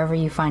and wherever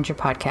you find your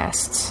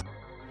podcasts.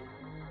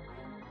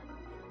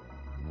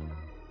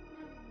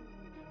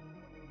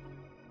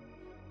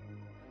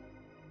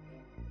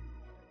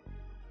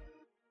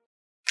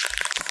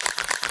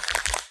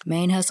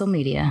 Main Hustle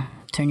Media.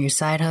 Turn your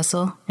side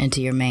hustle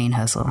into your main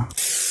hustle.